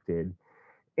expected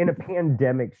in a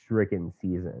pandemic-stricken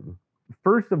season.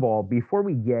 First of all, before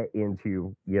we get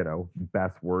into,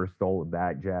 best, worst, all of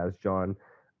that jazz, John,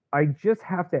 I just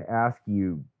have to ask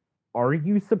you, are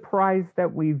you surprised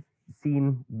that we've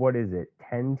seen,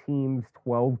 10 teams,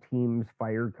 12 teams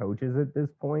fire coaches at this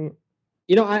point?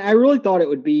 I really thought it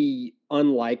would be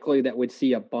unlikely that we'd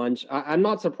see a bunch. I'm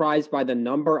not surprised by the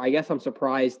number. I guess I'm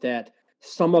surprised that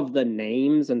some of the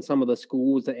names and some of the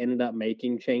schools that ended up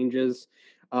making changes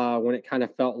when it kind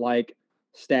of felt like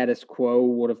status quo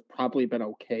would have probably been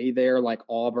okay there, like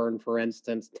Auburn, for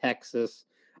instance. Texas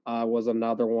was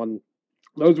another one.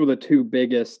 Those were the two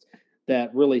biggest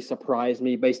that really surprised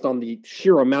me based on the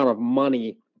sheer amount of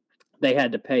money they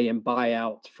had to pay in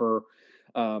buyouts for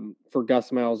Gus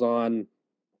Malzahn.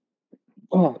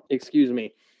 Oh, excuse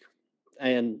me.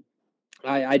 And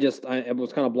I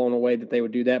was kind of blown away that they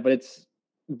would do that. But it's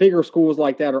bigger schools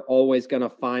like that are always going to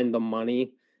find the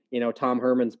money. Tom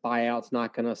Herman's buyout's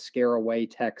not going to scare away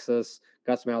Texas.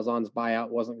 Gus Malzahn's buyout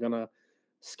wasn't going to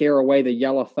scare away the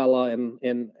yellow fella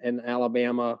in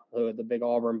Alabama, the big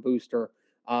Auburn booster.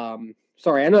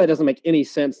 Sorry, I know that doesn't make any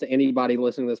sense to anybody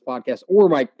listening to this podcast, or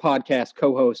my podcast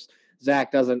co-host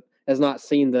Zach has not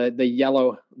seen the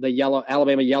yellow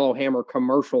Alabama Yellowhammer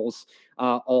commercials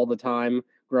all the time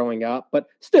growing up, but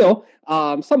still,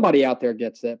 somebody out there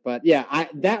gets it. But yeah,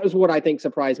 that was what I think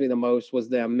surprised me the most, was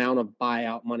the amount of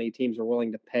buyout money teams are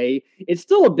willing to pay. It's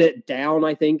still a bit down,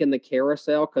 I think, in the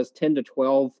carousel, because 10 to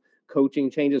 12 coaching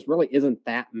changes really isn't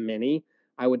that many.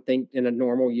 I would think in a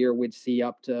normal year we'd see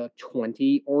up to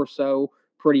 20 or so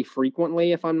pretty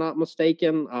frequently, if I'm not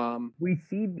mistaken. We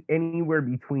see anywhere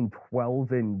between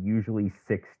 12 and usually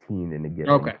 16 in a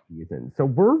given season. So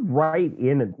we're right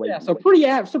in it. So pretty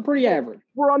average.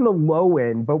 We're on the low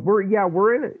end, but we're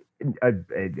in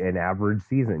an average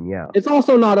season. Yeah. It's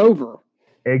also not over.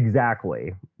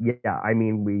 Exactly. Yeah. I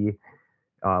mean, we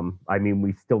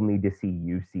still need to see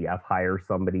UCF hire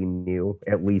somebody new,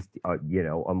 at least,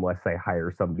 unless they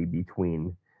hire somebody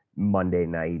between Monday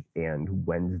night and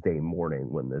Wednesday morning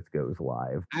when this goes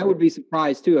live. I would be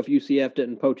surprised too if UCF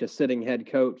didn't poach a sitting head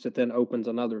coach that then opens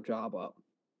another job up.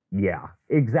 Yeah,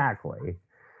 exactly.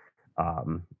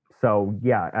 So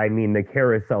yeah, I mean, the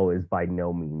carousel is by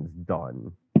no means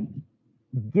done.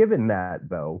 Given that,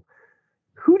 though,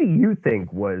 who do you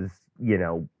think was,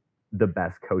 the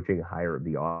best coaching hire of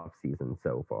the offseason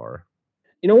so far?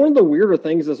 One of the weirder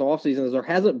things this offseason is there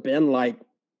hasn't been like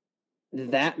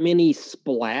that many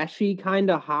splashy kind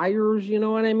of hires, you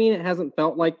know what I mean? It hasn't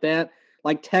felt like that.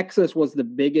 Like Texas was the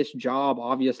biggest job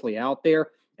obviously out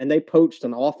there, and they poached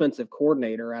an offensive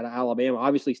coordinator out of Alabama.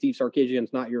 Obviously, Steve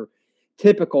Sarkisian's not your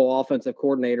typical offensive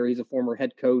coordinator. He's a former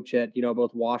head coach at,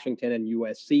 both Washington and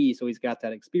USC, so he's got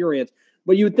that experience.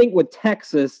 But you would think with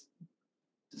Texas,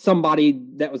 somebody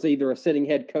that was either a sitting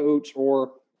head coach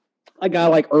or a guy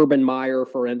like Urban Meyer,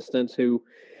 for instance, who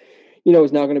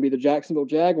is now going to be the Jacksonville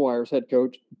Jaguars head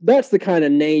coach. That's the kind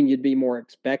of name you'd be more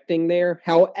expecting there.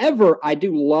 However, I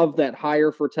do love that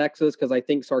hire for Texas because I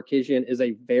think Sarkisian is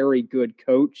a very good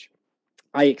coach.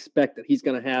 I expect that he's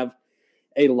going to have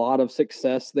a lot of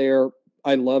success there.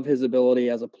 I love his ability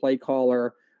as a play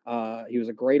caller. He was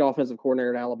a great offensive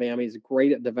coordinator at Alabama. He's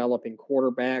great at developing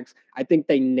quarterbacks. I think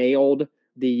they nailed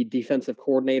the defensive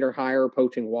coordinator hire,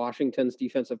 poaching Washington's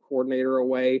defensive coordinator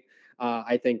away.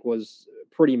 I think was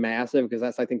pretty massive because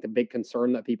that's, I think, the big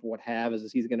concern that people would have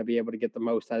is he's going to be able to get the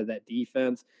most out of that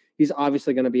defense. He's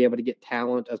obviously going to be able to get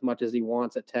talent as much as he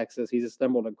wants at Texas. He's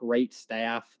assembled a great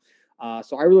staff.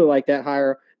 So I really like that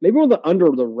hire. Maybe one of the under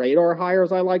the radar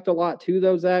hires I liked a lot too,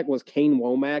 though, Zach, was Kane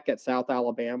Womack at South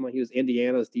Alabama. He was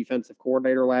Indiana's defensive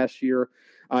coordinator last year.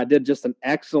 Did just an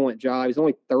excellent job. He's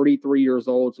only 33 years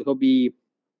old, so he'll be,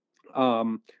 I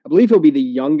believe he'll be the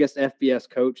youngest FBS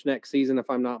coach next season, if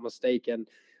I'm not mistaken.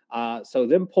 So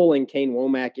them pulling Kane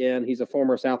Womack in, he's a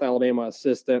former South Alabama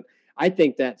assistant. I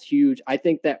think that's huge. I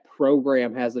think that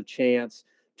program has a chance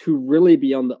to really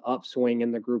be on the upswing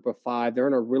in the group of five. They're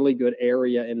in a really good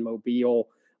area in Mobile,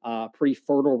 pretty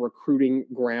fertile recruiting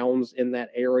grounds in that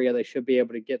area. They should be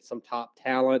able to get some top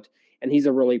talent, and he's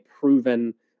a really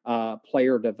proven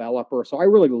player developer. So I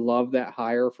really love that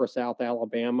hire for South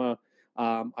Alabama.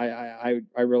 I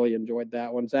really enjoyed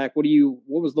that one. Zach, what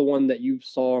was the one that you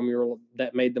saw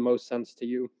that made the most sense to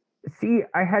you? See,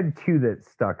 I had two that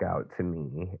stuck out to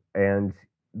me, and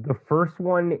the first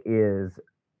one is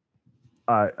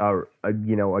a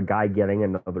guy getting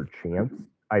another chance.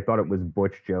 I thought it was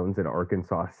Butch Jones at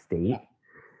Arkansas State.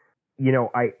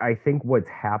 I think what's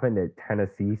happened at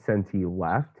Tennessee since he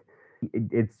left,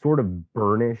 it sort of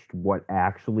burnished what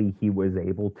actually he was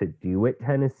able to do at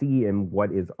Tennessee and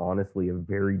what is honestly a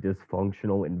very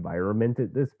dysfunctional environment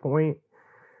at this point.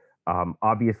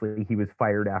 Obviously, he was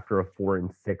fired after a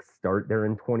 4-6 start there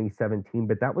in 2017,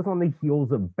 but that was on the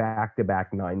heels of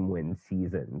back-to-back 9-win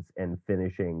seasons and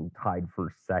finishing tied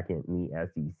for second in the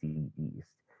SEC East.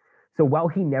 So while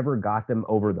he never got them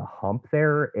over the hump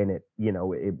there, and it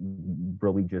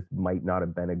really just might not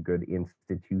have been a good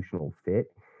institutional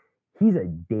fit, he's a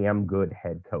damn good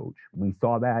head coach. We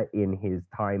saw that in his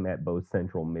time at both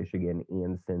Central Michigan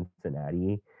and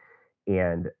Cincinnati.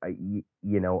 And,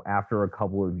 after a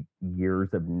couple of years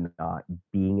of not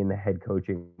being in the head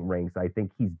coaching ranks, I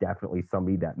think he's definitely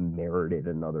somebody that merited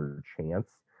another chance.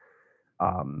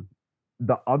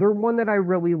 The other one that I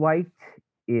really liked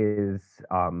is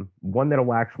one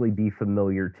that'll actually be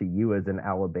familiar to you as an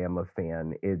Alabama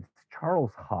fan. It's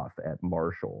Charles Huff at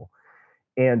Marshall.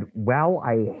 And while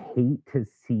I hate to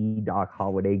see Doc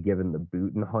Holliday given the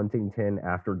boot in Huntington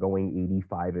after going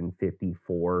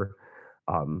 85-54,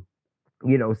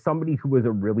 somebody who was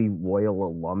a really loyal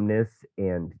alumnus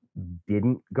and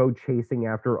didn't go chasing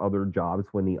after other jobs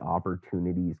when the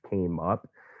opportunities came up.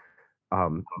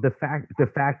 The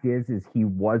fact is he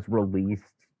was released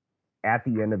at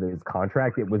the end of his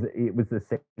contract. It was the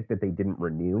same that they didn't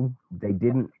renew. They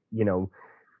didn't,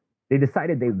 they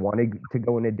decided they wanted to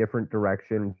go in a different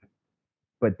direction,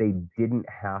 but they didn't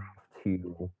have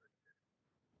to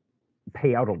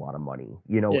pay out a lot of money.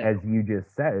 As you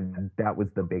just said, that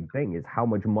was the big thing, is how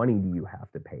much money do you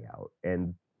have to pay out?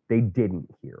 And they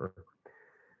didn't here.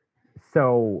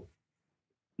 So,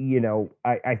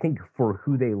 I think for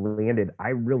who they landed, I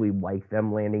really like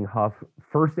them landing Huff.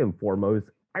 First and foremost,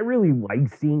 I really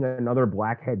like seeing another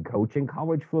black head coach in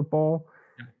college football.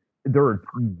 There are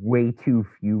way too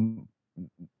few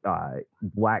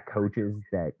black coaches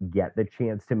that get the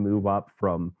chance to move up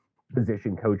from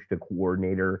position coach to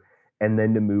coordinator, and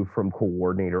then to move from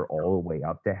coordinator all the way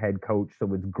up to head coach.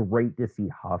 So it's great to see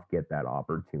Huff get that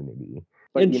opportunity.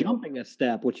 But jumping a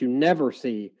step, which you never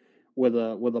see with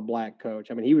a black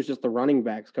coach. I mean, he was just the running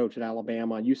backs coach at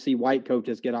Alabama. You see white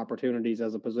coaches get opportunities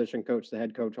as a position coach, the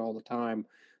head coach all the time.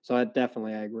 So I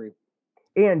agree.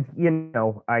 And,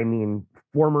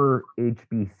 former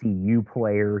HBCU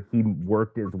player, he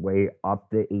worked his way up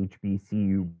the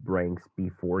HBCU ranks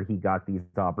before he got these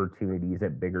opportunities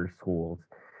at bigger schools.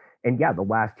 And the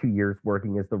last 2 years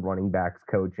working as the running backs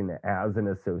coach and as an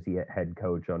associate head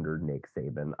coach under Nick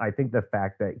Saban. I think the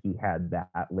fact that he had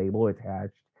that label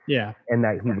attached, and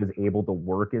that he was able to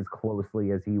work as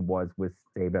closely as he was with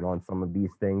Saban on some of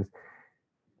these things,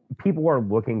 people are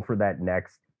looking for that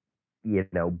next,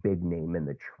 big name in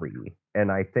the tree.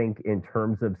 And I think in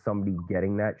terms of somebody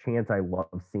getting that chance, I love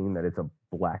seeing that it's a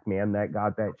black man that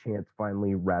got that chance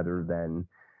finally, rather than,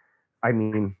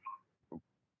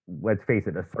 let's face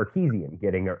it, a Sarkisian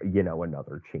getting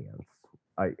another chance.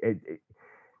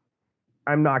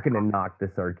 I'm not going to knock the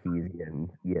Sarkisian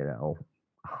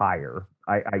hire.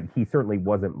 He certainly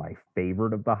wasn't my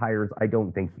favorite of the hires. I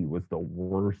don't think he was the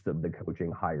worst of the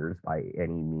coaching hires by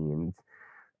any means.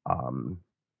 On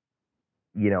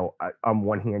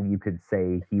one hand, you could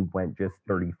say he went just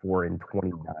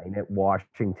 34-29 at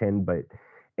Washington, but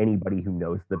anybody who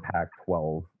knows the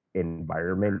Pac-12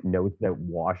 environment knows that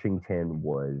Washington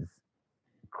was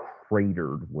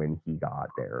cratered when he got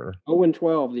there.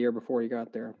 0-12 the year before he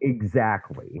got there.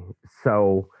 Exactly.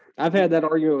 So I've had that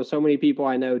argument with so many people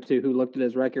I know too who looked at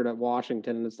his record at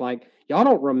Washington, and it's like, y'all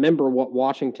don't remember what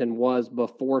Washington was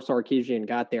before Sarkisian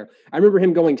got there. I remember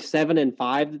him going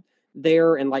 7-5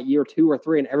 there in like year 2 or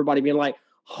 3, and everybody being like,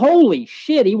 holy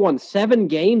shit, he won 7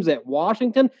 games at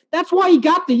Washington. That's why he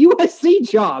got the USC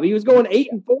job. He was going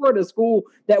 8-4 at a school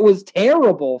that was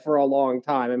terrible for a long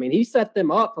time. I mean, he set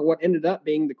them up for what ended up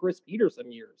being the Chris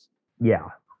Peterson years. Yeah.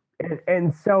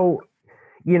 And so,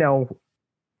 you know,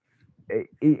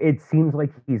 it seems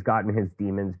like he's gotten his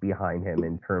demons behind him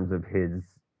in terms of his,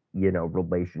 you know,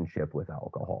 relationship with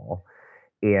alcohol.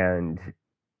 And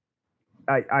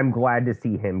I'm glad to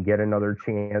see him get another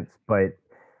chance, but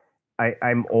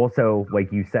I'm also,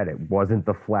 like you said, it wasn't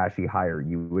the flashy hire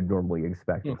you would normally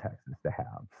expect Texas to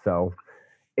have. So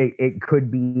it could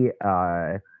be,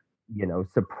 you know,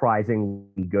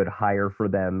 surprisingly good hire for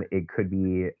them. It could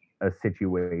be a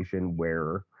situation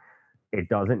where it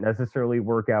doesn't necessarily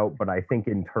work out, but I think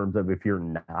in terms of if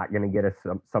you're not going to get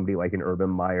somebody like an Urban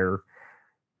Meyer,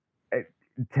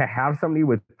 to have somebody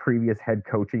with previous head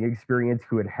coaching experience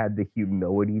who had the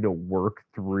humility to work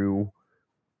through,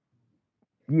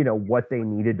 you know, what they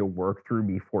needed to work through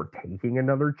before taking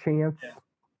another chance.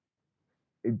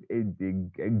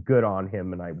 Good on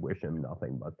him, and I wish him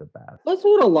nothing but the best. That's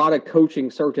what a lot of coaching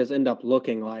searches end up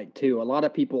looking like, too. A lot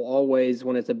of people always,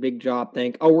 when it's a big job,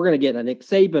 think, oh, we're going to get a Nick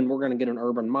Saban, we're going to get an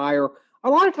Urban Meyer. A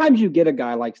lot of times you get a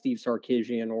guy like Steve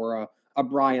Sarkisian or a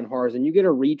Brian Harsin. You get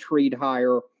a retreat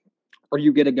hire, or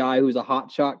you get a guy who's a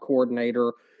hotshot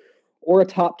coordinator or a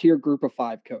top-tier group of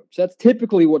 5 coach. That's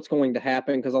typically what's going to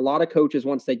happen because a lot of coaches,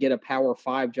 once they get a Power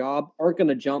 5 job, aren't going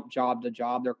to jump job to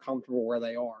job. They're comfortable where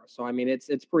they are. So, I mean, it's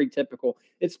pretty typical.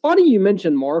 It's funny you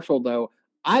mentioned Marshall, though.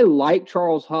 I like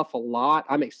Charles Huff a lot.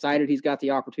 I'm excited he's got the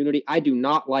opportunity. I do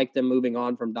not like them moving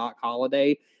on from Doc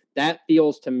Holliday. That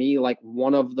feels to me like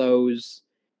one of those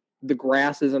the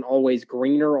grass isn't always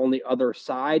greener on the other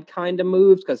side kind of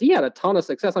moves because he had a ton of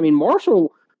success. I mean,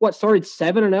 Marshall – started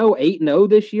 7-0, 8-0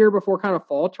 this year before kind of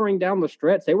faltering down the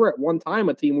stretch. They were at one time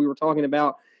a team we were talking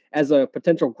about as a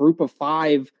potential group of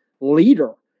 5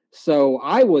 leader. So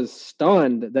I was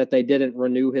stunned that they didn't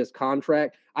renew his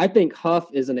contract. I think Huff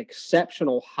is an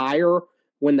exceptional hire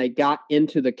when they got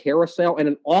into the carousel and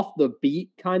an off the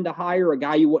beat kind of hire, a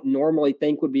guy you wouldn't normally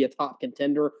think would be a top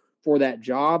contender for that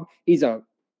job. He's an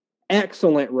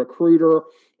excellent recruiter.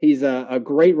 He's a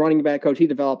great running back coach. He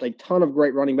developed a ton of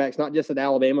great running backs, not just at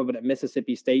Alabama, but at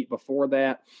Mississippi State before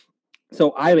that.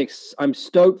 So I'm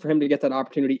stoked for him to get that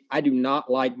opportunity. I do not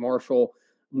like Marshall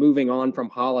moving on from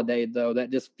Holiday, though.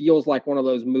 That just feels like one of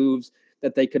those moves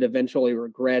that they could eventually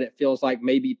regret. It feels like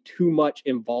maybe too much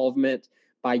involvement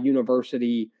by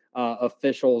university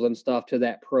officials and stuff to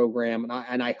that program.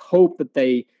 And I hope that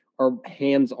they are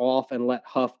hands off and let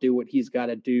Huff do what he's got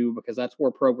to do, because that's where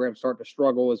programs start to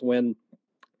struggle, is when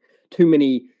too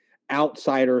many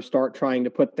outsiders start trying to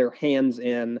put their hands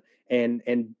in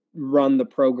and run the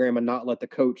program and not let the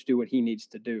coach do what he needs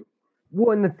to do.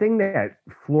 Well, and the thing that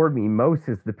floored me most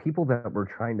is the people that were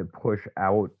trying to push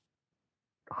out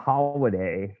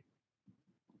Holiday,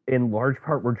 in large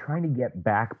part, were trying to get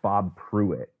back Bob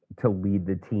Pruitt to lead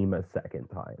the team a second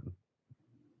time.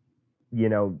 You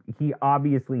know, he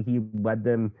led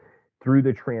them through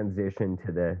the transition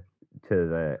to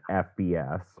the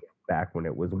FBS back when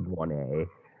it was 1A,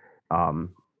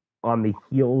 on the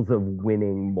heels of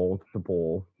winning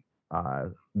multiple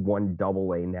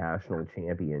 1AA national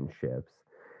championships.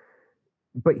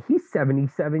 But he's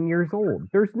 77 years old.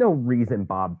 There's no reason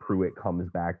Bob Pruitt comes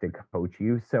back to coach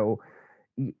you. So,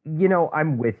 you know,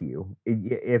 I'm with you.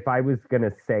 If I was going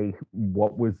to say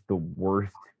what was the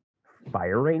worst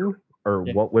firing or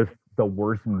what was the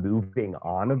worst moving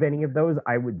on of any of those,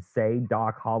 I would say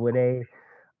Doc Holliday,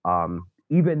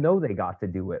 even though they got to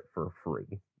do it for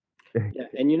free. Yeah,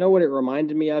 and you know what it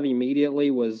reminded me of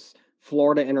immediately was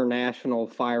Florida International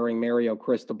firing Mario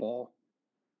Cristobal,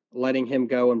 letting him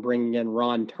go and bringing in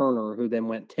Ron Turner, who then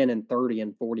went 10-30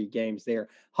 in 40 games there.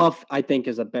 Huff, I think,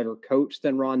 is a better coach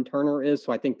than Ron Turner is,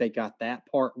 so I think they got that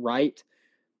part right.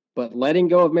 But letting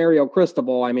go of Mario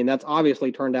Cristobal, I mean, that's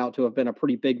obviously turned out to have been a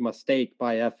pretty big mistake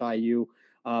by FIU.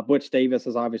 Butch Davis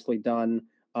has obviously done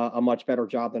a much better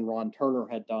job than Ron Turner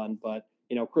had done, but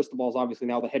you know, Cristobal's obviously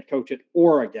now the head coach at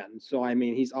Oregon. So, I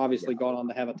mean, he's obviously gone on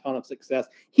to have a ton of success.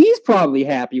 He's probably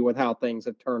happy with how things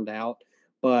have turned out.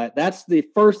 But that's the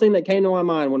first thing that came to my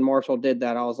mind when Marshall did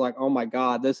that. I was like, oh, my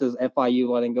God, this is FIU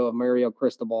letting go of Mario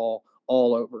Cristobal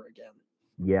all over again.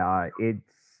 Yeah,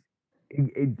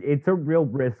 it's a real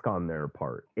risk on their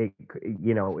part.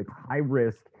 It's high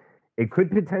risk. It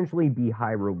could potentially be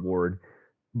high reward,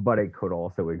 but it could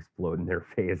also explode in their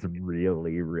face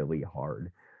really, really hard.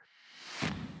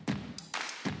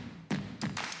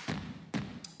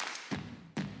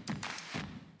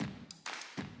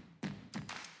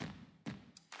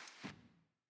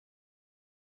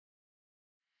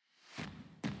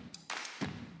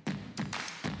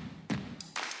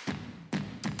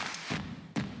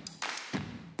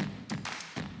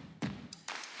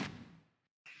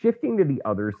 Shifting to the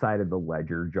other side of the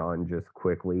ledger, John, just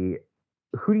quickly,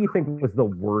 who do you think was the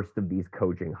worst of these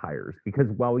coaching hires? Because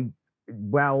while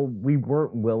we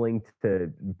weren't willing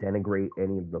to denigrate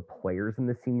any of the players in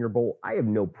the Senior Bowl, I have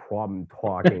no problem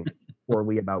talking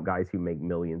poorly about guys who make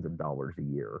millions of dollars a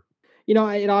year.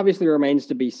 It obviously remains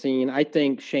to be seen. I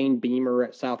think Shane Beamer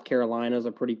at South Carolina is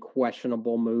a pretty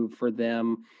questionable move for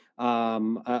them.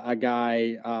 A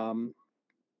guy,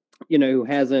 who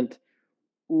hasn't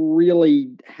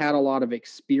really had a lot of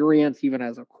experience, even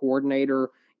as a coordinator,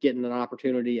 getting an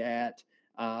opportunity at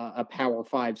a Power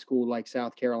 5 school like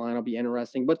South Carolina will be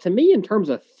interesting. But to me, in terms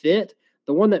of fit,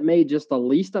 the one that made just the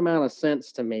least amount of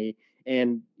sense to me,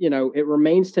 and it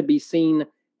remains to be seen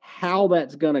how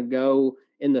that's going to go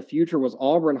in the future, was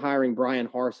Auburn hiring Brian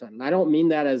Harsin. And I don't mean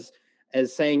that as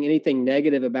saying anything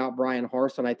negative about Brian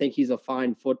Harsin. I think he's a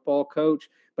fine football coach,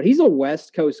 but he's a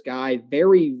West Coast guy,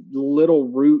 very little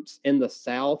roots in the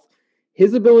South.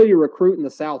 His ability to recruit in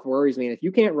the South worries me. And if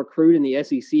you can't recruit in the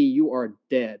SEC, you are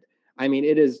dead. I mean,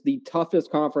 it is the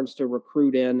toughest conference to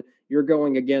recruit in. You're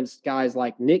going against guys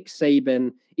like Nick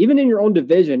Saban. Even in your own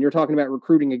division, you're talking about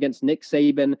recruiting against Nick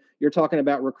Saban. You're talking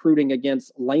about recruiting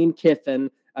against Lane Kiffin,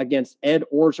 against Ed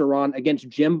Orgeron, against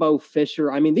Jimbo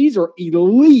Fisher. I mean, these are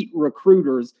elite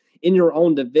recruiters in your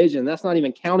own division. That's not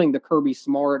even counting the Kirby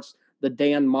Smarts, the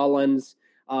Dan Mullins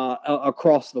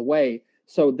across the way.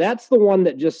 So that's the one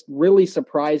that just really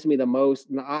surprised me the most.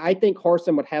 And I think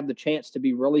Harsin would have the chance to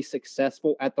be really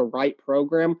successful at the right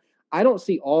program. I don't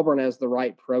see Auburn as the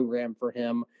right program for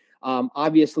him.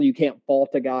 Obviously, you can't fault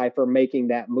a guy for making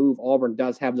that move. Auburn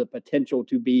does have the potential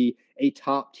to be a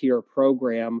top tier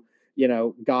program.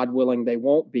 God willing, they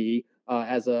won't be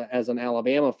as an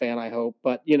Alabama fan, I hope.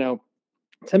 But,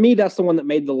 to me, that's the one that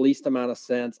made the least amount of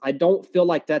sense. I don't feel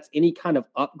like that's any kind of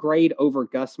upgrade over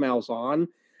Gus Malzahn.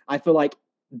 I feel like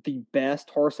the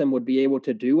best Harsin would be able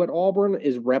to do at Auburn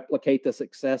is replicate the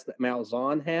success that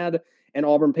Malzahn had. And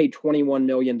Auburn paid $21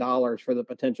 million for the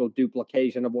potential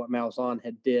duplication of what Malzahn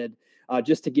had did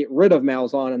just to get rid of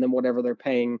Malzahn and then whatever they're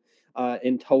paying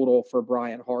in total for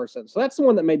Brian Harsin. So that's the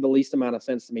one that made the least amount of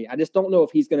sense to me. I just don't know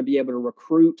if he's going to be able to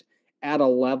recruit at a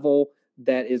level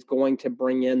that is going to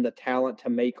bring in the talent to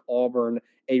make Auburn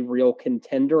a real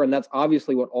contender. And that's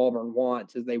obviously what Auburn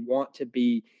wants, is they want to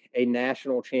be a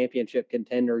national championship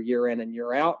contender year in and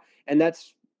year out. And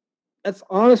that's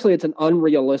honestly, it's an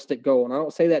unrealistic goal. And I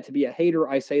don't say that to be a hater.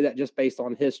 I say that just based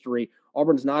on history.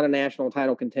 Auburn's not a national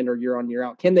title contender year on, year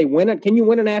out. Can they win it? Can you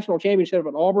win a national championship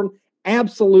at Auburn?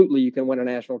 Absolutely, you can win a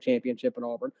national championship at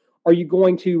Auburn. Are you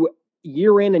going to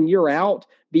year in and year out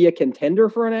be a contender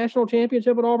for a national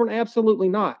championship at Auburn? Absolutely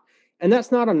not. And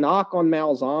that's not a knock on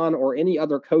Malzahn or any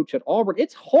other coach at Auburn.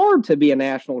 It's hard to be a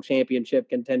national championship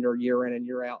contender year in and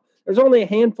year out. There's only a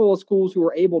handful of schools who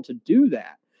are able to do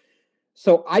that.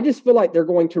 So I just feel like they're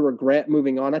going to regret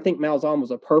moving on. I think Malzahn was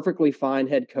a perfectly fine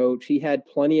head coach. He had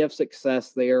plenty of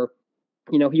success there.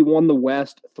 He won the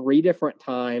West 3 different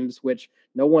times, which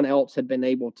no one else had been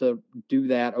able to do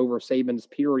that over Saban's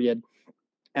period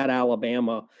at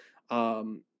Alabama.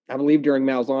 I believe during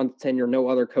Malzahn's tenure, no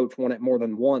other coach won it more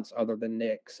than once other than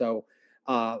Nick. So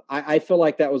I feel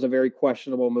like that was a very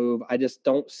questionable move. I just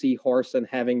don't see Harsin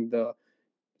having the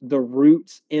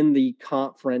roots in the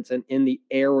conference and in the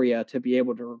area to be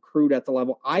able to recruit at the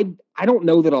level. I don't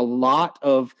know that a lot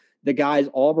of the guys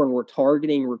Auburn were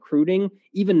targeting recruiting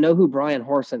even know who Brian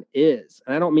Harsin is.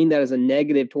 And I don't mean that as a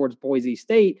negative towards Boise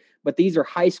State, but these are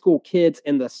high school kids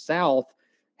in the South.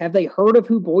 Have they heard of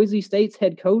who Boise State's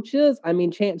head coach is? I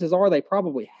mean, chances are they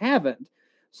probably haven't.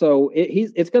 So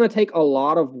it's going to take a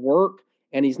lot of work,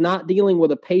 and he's not dealing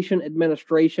with a patient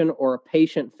administration or a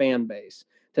patient fan base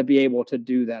to be able to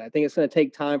do that. I think it's going to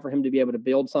take time for him to be able to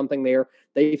build something there.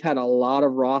 They've had a lot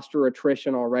of roster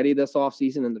attrition already this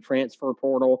offseason in the transfer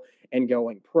portal and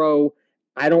going pro.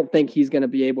 I don't think he's going to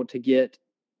be able to get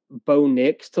Bo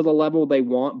Nix to the level they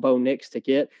want Bo Nix to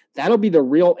get. That'll be the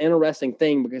real interesting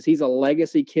thing, because he's a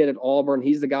legacy kid at Auburn.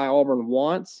 He's the guy Auburn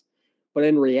wants. But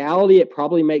in reality, it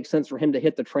probably makes sense for him to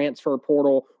hit the transfer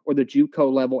portal or the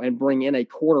JUCO level and bring in a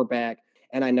quarterback.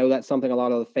 And I know that's something a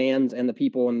lot of the fans and the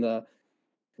people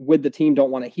with the team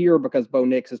don't want to hear, because Bo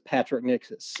Nix is Patrick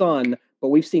Nix's son. But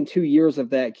we've seen 2 years of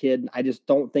that kid. I just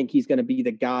don't think he's going to be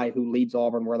the guy who leads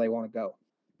Auburn where they want to go.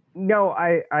 No,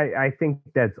 I think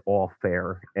that's all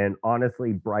fair. And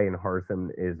honestly, Brian Harsin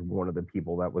is one of the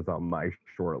people that was on my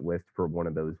short list for one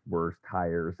of those worst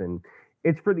hires. And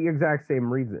it's for the exact same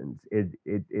reasons. It's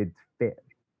fit.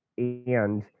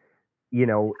 And,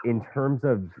 in terms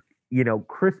of,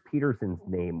 Chris Peterson's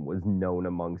name was known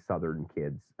among Southern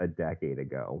kids a decade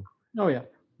ago. Oh, yeah.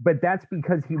 but that's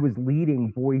because he was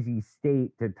leading Boise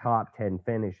State to top 10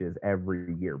 finishes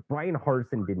every year. Brian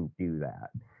Harsin didn't do that.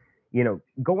 You know,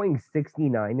 going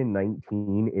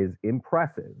 69-19 is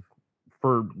impressive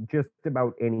for just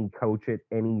about any coach at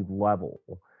any level,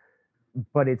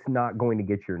 but it's not going to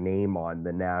get your name on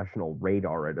the national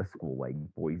radar at a school like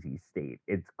Boise State.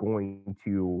 It's going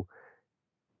to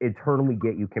eternally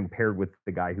get you compared with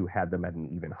the guy who had them at an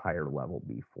even higher level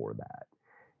before that.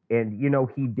 And, you know,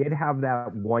 he did have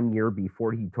that 1 year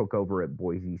before he took over at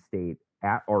Boise State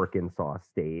at Arkansas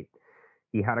State.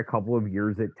 He had a couple of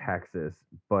years at Texas,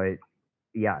 but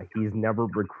yeah, he's never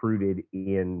recruited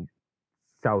in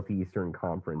Southeastern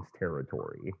Conference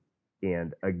territory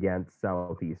and against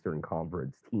Southeastern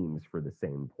Conference teams for the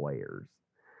same players.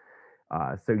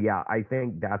 So yeah, I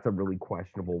think that's a really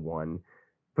questionable one.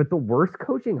 But the worst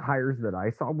coaching hires that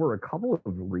I saw were a couple of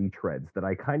retreads that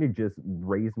I kind of just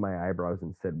raised my eyebrows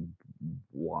and said,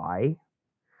 why?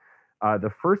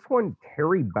 The first one,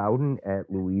 Terry Bowden at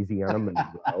Louisiana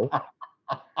Monroe.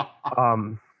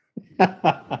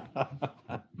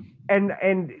 And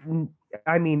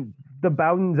I mean, the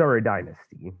Bowdens are a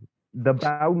dynasty. The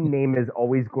Bowden name is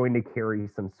always going to carry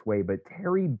some sway, but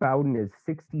Terry Bowden is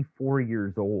 64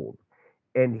 years old,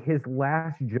 and his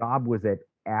last job was at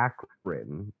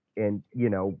Akron, and you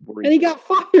know, and he got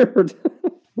fired.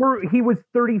 where he was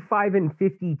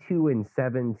 35-52 in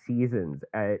 7 seasons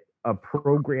at a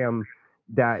program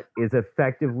that is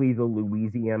effectively the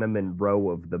Louisiana Monroe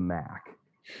of the MAC.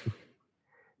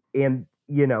 And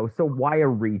you know, so why a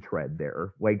retread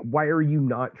there? Like, why are you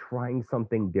not trying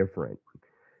something different?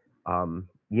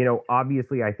 You know,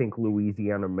 obviously, I think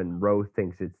Louisiana Monroe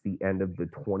thinks it's the end of the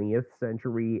 20th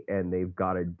century, and they've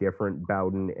got a different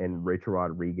Bowden and Rich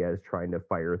Rodriguez trying to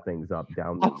fire things up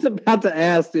down. I was about to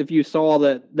ask if you saw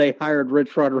that they hired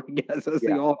Rich Rodriguez as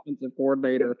the offensive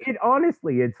coordinator. It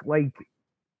honestly, it's like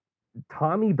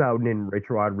Tommy Bowden and Rich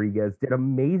Rodriguez did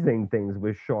amazing things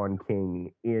with Sean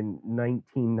King in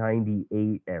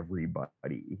 1998.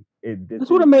 Everybody, this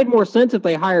would have made more sense if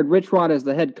they hired Rich Rod as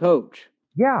the head coach.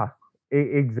 Yeah,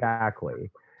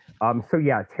 exactly. So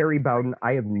yeah, Terry Bowden,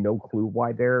 I have no clue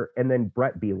why there. And then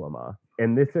Brett Bielema.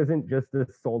 And this isn't just a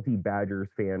salty Badgers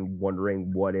fan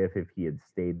wondering what if he had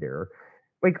stayed there.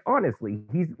 Like, honestly,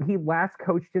 he last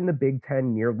coached in the Big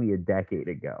Ten nearly a decade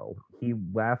ago. He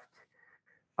left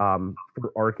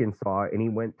for Arkansas, and he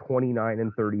went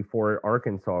 29-34 at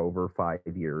Arkansas over 5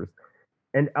 years.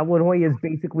 And Illinois is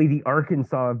basically the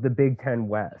Arkansas of the Big Ten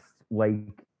West. Like,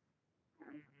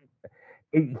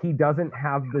 he doesn't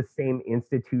have the same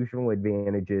institutional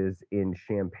advantages in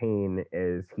Champaign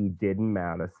as he did in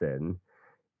Madison.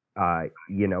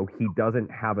 You know, he doesn't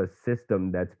have a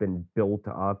system that's been built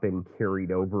up and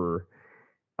carried over,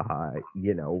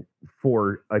 you know,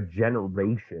 for a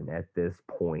generation at this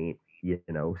point, you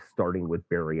know, starting with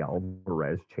Barry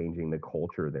Alvarez changing the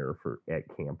culture there at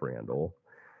Camp Randall.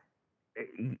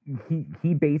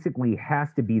 He basically has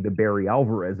to be the Barry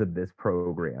Alvarez of this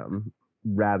program,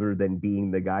 rather than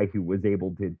being the guy who was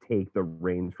able to take the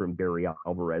reins from Barry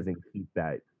Alvarez and keep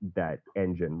that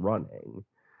engine running.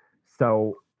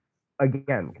 So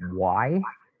again, why?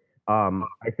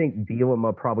 I think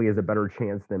Bielema probably has a better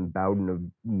chance than Bowden of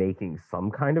making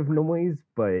some kind of noise,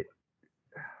 but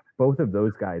both of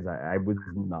those guys, I was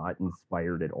not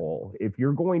inspired at all. If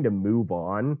you're going to move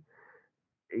on,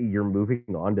 you're moving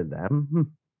on to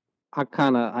them. I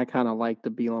kind of like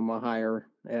the Bielema hire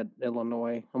at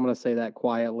Illinois. I'm going to say that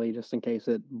quietly just in case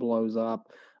it blows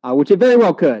up, which it very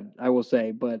well could, I will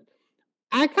say. But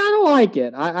I kind of like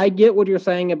it. I get what you're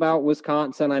saying about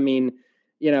Wisconsin. I mean,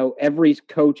 you know, every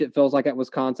coach, it feels like at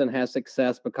Wisconsin, has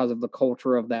success because of the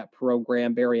culture of that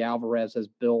program Barry Alvarez has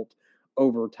built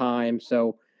over time.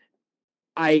 So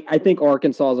I think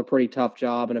Arkansas is a pretty tough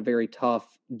job and a very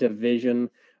tough division.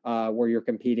 Where you're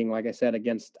competing, like I said,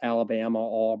 against Alabama,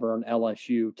 Auburn,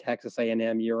 LSU, Texas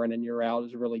A&M year in and year out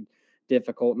is really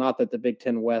difficult. Not that the Big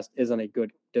Ten West isn't a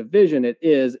good division. It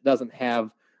is. It doesn't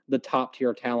have the top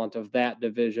tier talent of that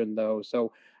division, though.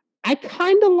 So I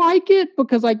kind of like it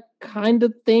because I kind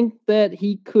of think that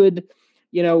he could,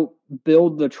 you know,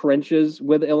 build the trenches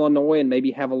with Illinois and maybe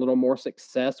have a little more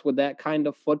success with that kind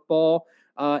of football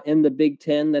in the Big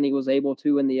Ten than he was able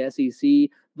to in the SEC.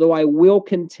 Though I will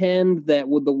contend that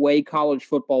with the way college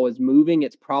football is moving,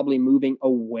 it's probably moving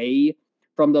away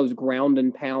from those ground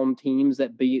and pound teams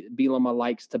that Bielema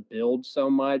likes to build so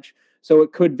much. So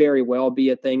it could very well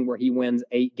be a thing where he wins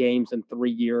 8 games in 3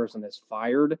 years and is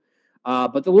fired.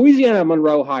 But the Louisiana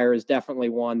Monroe hire is definitely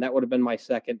one. That would have been my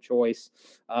second choice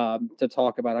to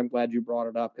talk about. I'm glad you brought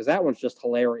it up because that one's just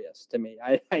hilarious to me.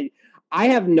 I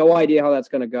have no idea how that's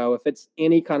going to go. If it's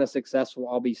any kind of successful,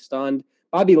 I'll be stunned.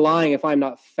 I'd be lying if I'm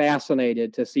not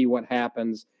fascinated to see what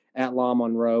happens at La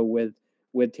Monroe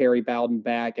with Terry Bowden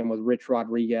back and with Rich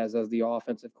Rodriguez as the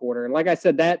offensive coordinator. And like I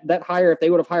said, that hire, if they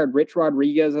would have hired Rich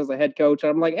Rodriguez as a head coach,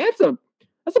 I'm like, that's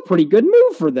a pretty good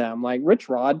move for them. Like Rich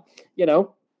Rod,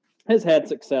 has had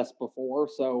success before.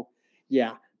 So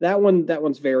yeah, that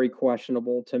one's very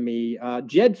questionable to me.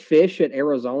 Jed Fish at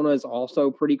Arizona is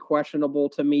also pretty questionable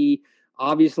to me.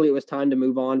 Obviously, it was time to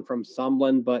move on from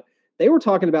Sumlin, but they were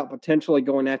talking about potentially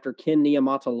going after Ken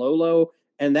Niumatalolo,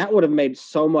 and that would have made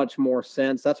so much more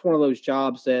sense. That's one of those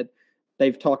jobs that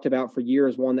they've talked about for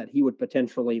years, one that he would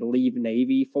potentially leave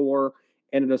Navy for.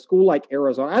 And at a school like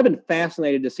Arizona, I've been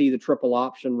fascinated to see the triple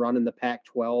option run in the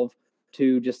Pac-12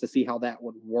 too, just to see how that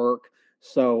would work.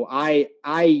 So I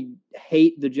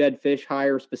hate the Jed Fish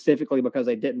hire specifically because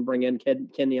they didn't bring in Ken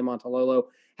Niumatalolo.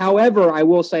 However, I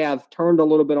will say I've turned a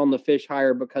little bit on the Fish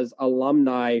hire because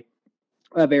alumni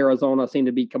of Arizona seem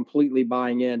to be completely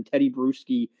buying in. Teddy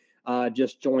Bruschi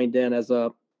just joined in as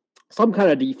some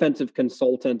kind of defensive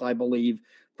consultant, I believe,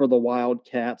 for the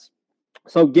Wildcats.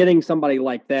 So getting somebody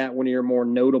like that, one of your more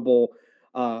notable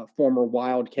former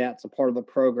Wildcats, a part of the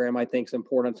program, I think is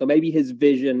important. So maybe his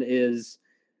vision is,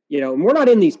 and we're not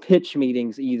in these pitch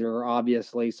meetings either,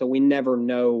 obviously. So we never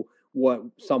know what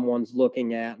someone's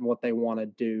looking at and what they want to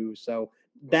do. So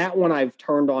that one I've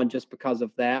turned on just because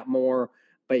of that more.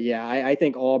 But yeah, I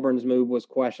think Auburn's move was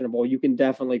questionable. You can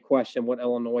definitely question what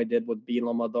Illinois did with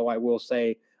Bielema, though I will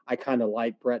say I kind of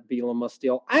like Brett Bielema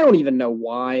still. I don't even know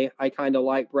why I kind of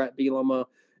like Brett Bielema.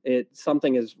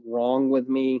 Something is wrong with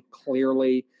me,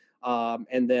 clearly.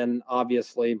 And then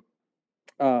obviously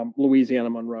Louisiana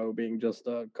Monroe being just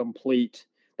a complete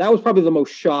 – that was probably the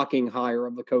most shocking hire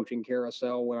of the coaching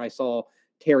carousel when I saw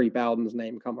Terry Bowden's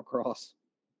name come across.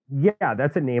 Yeah,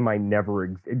 that's a name I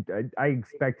never I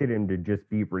expected him to just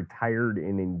be retired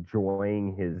and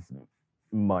enjoying his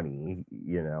money,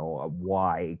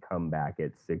 why come back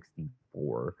at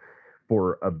 64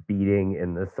 for a beating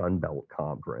in the Sun Belt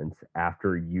Conference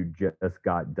after you just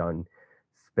got done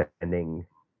spending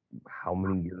how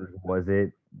many years was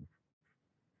it?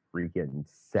 Freaking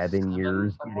 7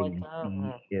 years getting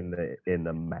beat in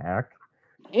the MAC.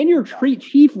 And your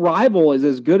chief rival is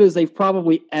as good as they've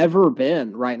probably ever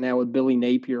been right now with Billy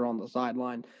Napier on the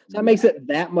sideline. So that makes it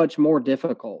that much more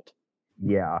difficult.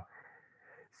 Yeah.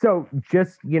 So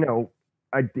just,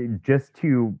 just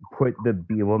to put the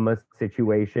Bielema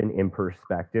situation in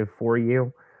perspective for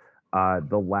you,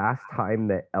 the last time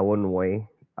that Illinois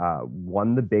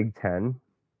won the Big Ten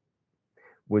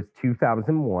was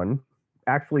 2001.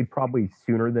 Actually, probably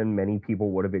sooner than many people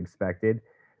would have expected.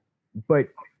 But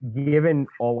given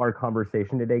all our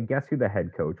conversation today, guess who the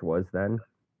head coach was then?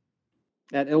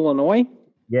 At Illinois?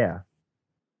 Yeah.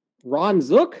 Ron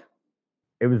Zook?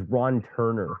 It was Ron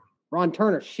Turner. Ron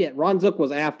Turner, shit. Ron Zook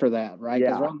was after that, right?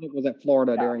 Because Ron Zook was at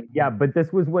Florida during. Yeah, but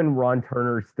this was when Ron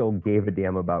Turner still gave a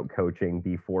damn about coaching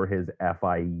before his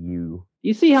FIU.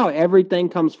 You see how everything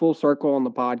comes full circle on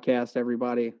the podcast,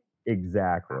 everybody?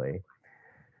 Exactly.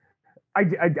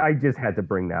 I just had to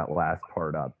bring that last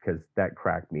part up because that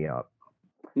cracked me up.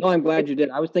 No, I'm glad you did.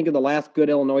 I was thinking the last good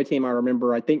Illinois team I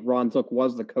remember, I think Ron Zook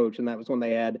was the coach, and that was when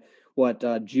they had,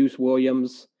 Juice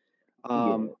Williams.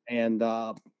 And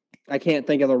I can't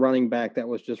think of the running back that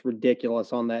was just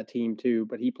ridiculous on that team, too.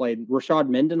 But he played Rashad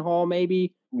Mendenhall,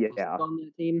 maybe? Yeah. On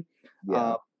that team.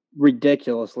 Yeah.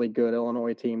 Ridiculously good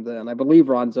Illinois team then. I believe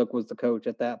Ron Zook was the coach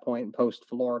at that point, post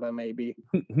Florida, maybe.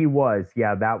 He was.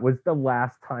 Yeah, that was the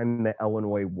last time that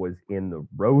Illinois was in the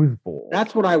Rose Bowl.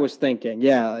 That's what I was thinking.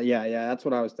 Yeah. That's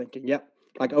what I was thinking. Yep.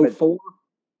 Like 04,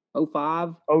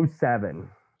 05? 07.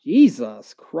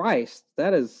 Jesus Christ.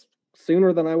 That is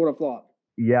sooner than I would have thought.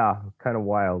 Yeah, kind of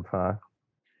wild, huh?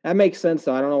 That makes sense,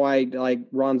 though. I don't know why,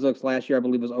 Ron Zook's last year, I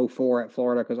believe, was 04 at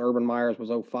Florida because Urban Meyer's was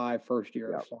 05 first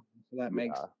year. Yep. So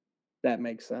that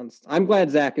makes sense. I'm glad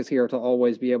Zach is here to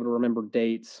always be able to remember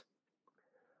dates.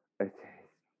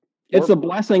 It's a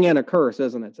blessing and a curse,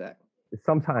 isn't it, Zach?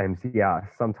 Sometimes, yeah.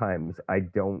 Sometimes I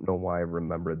don't know why I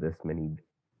remember this many.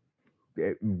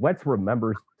 Let's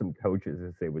remember some coaches,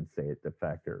 as they would say at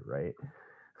Defector, right?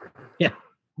 Yeah.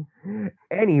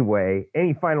 Anyway,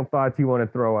 any final thoughts you want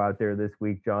to throw out there this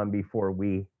week, John, before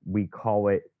we call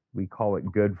it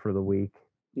good for the week?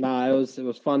 Nah, it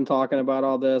was fun talking about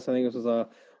all this. I think this was a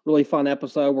really fun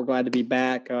episode. We're glad to be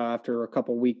back after a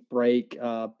couple week break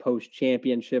post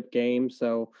championship game.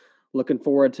 So looking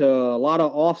forward to a lot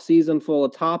of off season full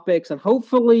of topics and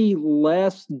hopefully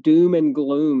less doom and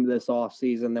gloom this off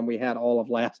season than we had all of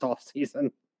last off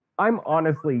season. I'm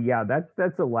honestly,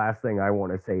 that's the last thing I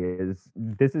want to say is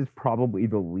this is probably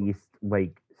the least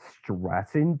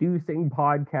stress inducing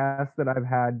podcast that I've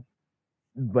had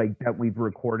like that we've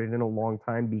recorded in a long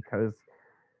time, because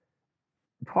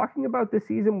talking about the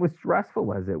season was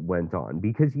stressful as it went on,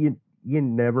 because you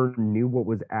never knew what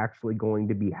was actually going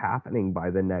to be happening by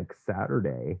the next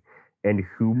Saturday, and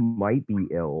who might be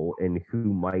ill and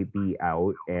who might be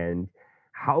out, and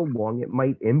how long it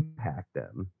might impact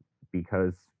them,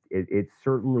 because it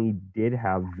certainly did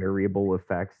have variable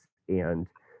effects and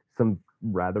some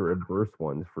rather adverse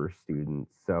ones for students.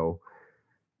 So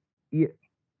yeah,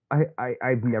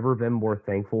 I've never been more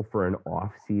thankful for an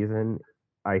off season,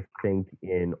 I think,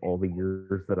 in all the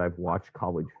years that I've watched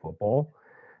college football.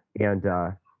 And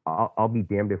I'll be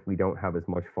damned if we don't have as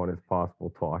much fun as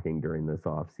possible talking during this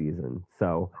off season.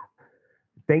 So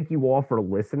thank you all for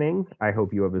listening. I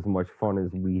hope you have as much fun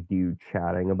as we do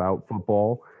chatting about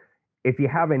football. If you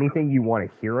have anything you want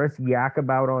to hear us yak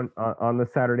about on the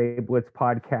Saturday Blitz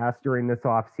podcast during this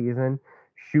off season,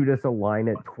 shoot us a line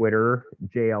at Twitter,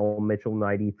 JL Mitchell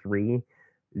 93,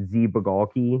 Z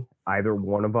Bagalki, either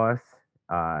one of us.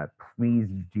 Please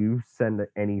do send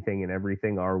anything and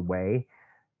everything our way.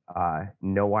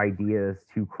 No idea is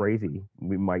too crazy.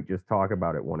 We might just talk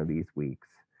about it one of these weeks.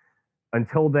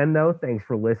 Until then, though, thanks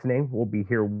for listening. We'll be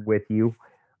here with you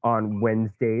on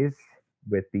Wednesdays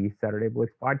with the Saturday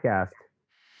Blitz podcast.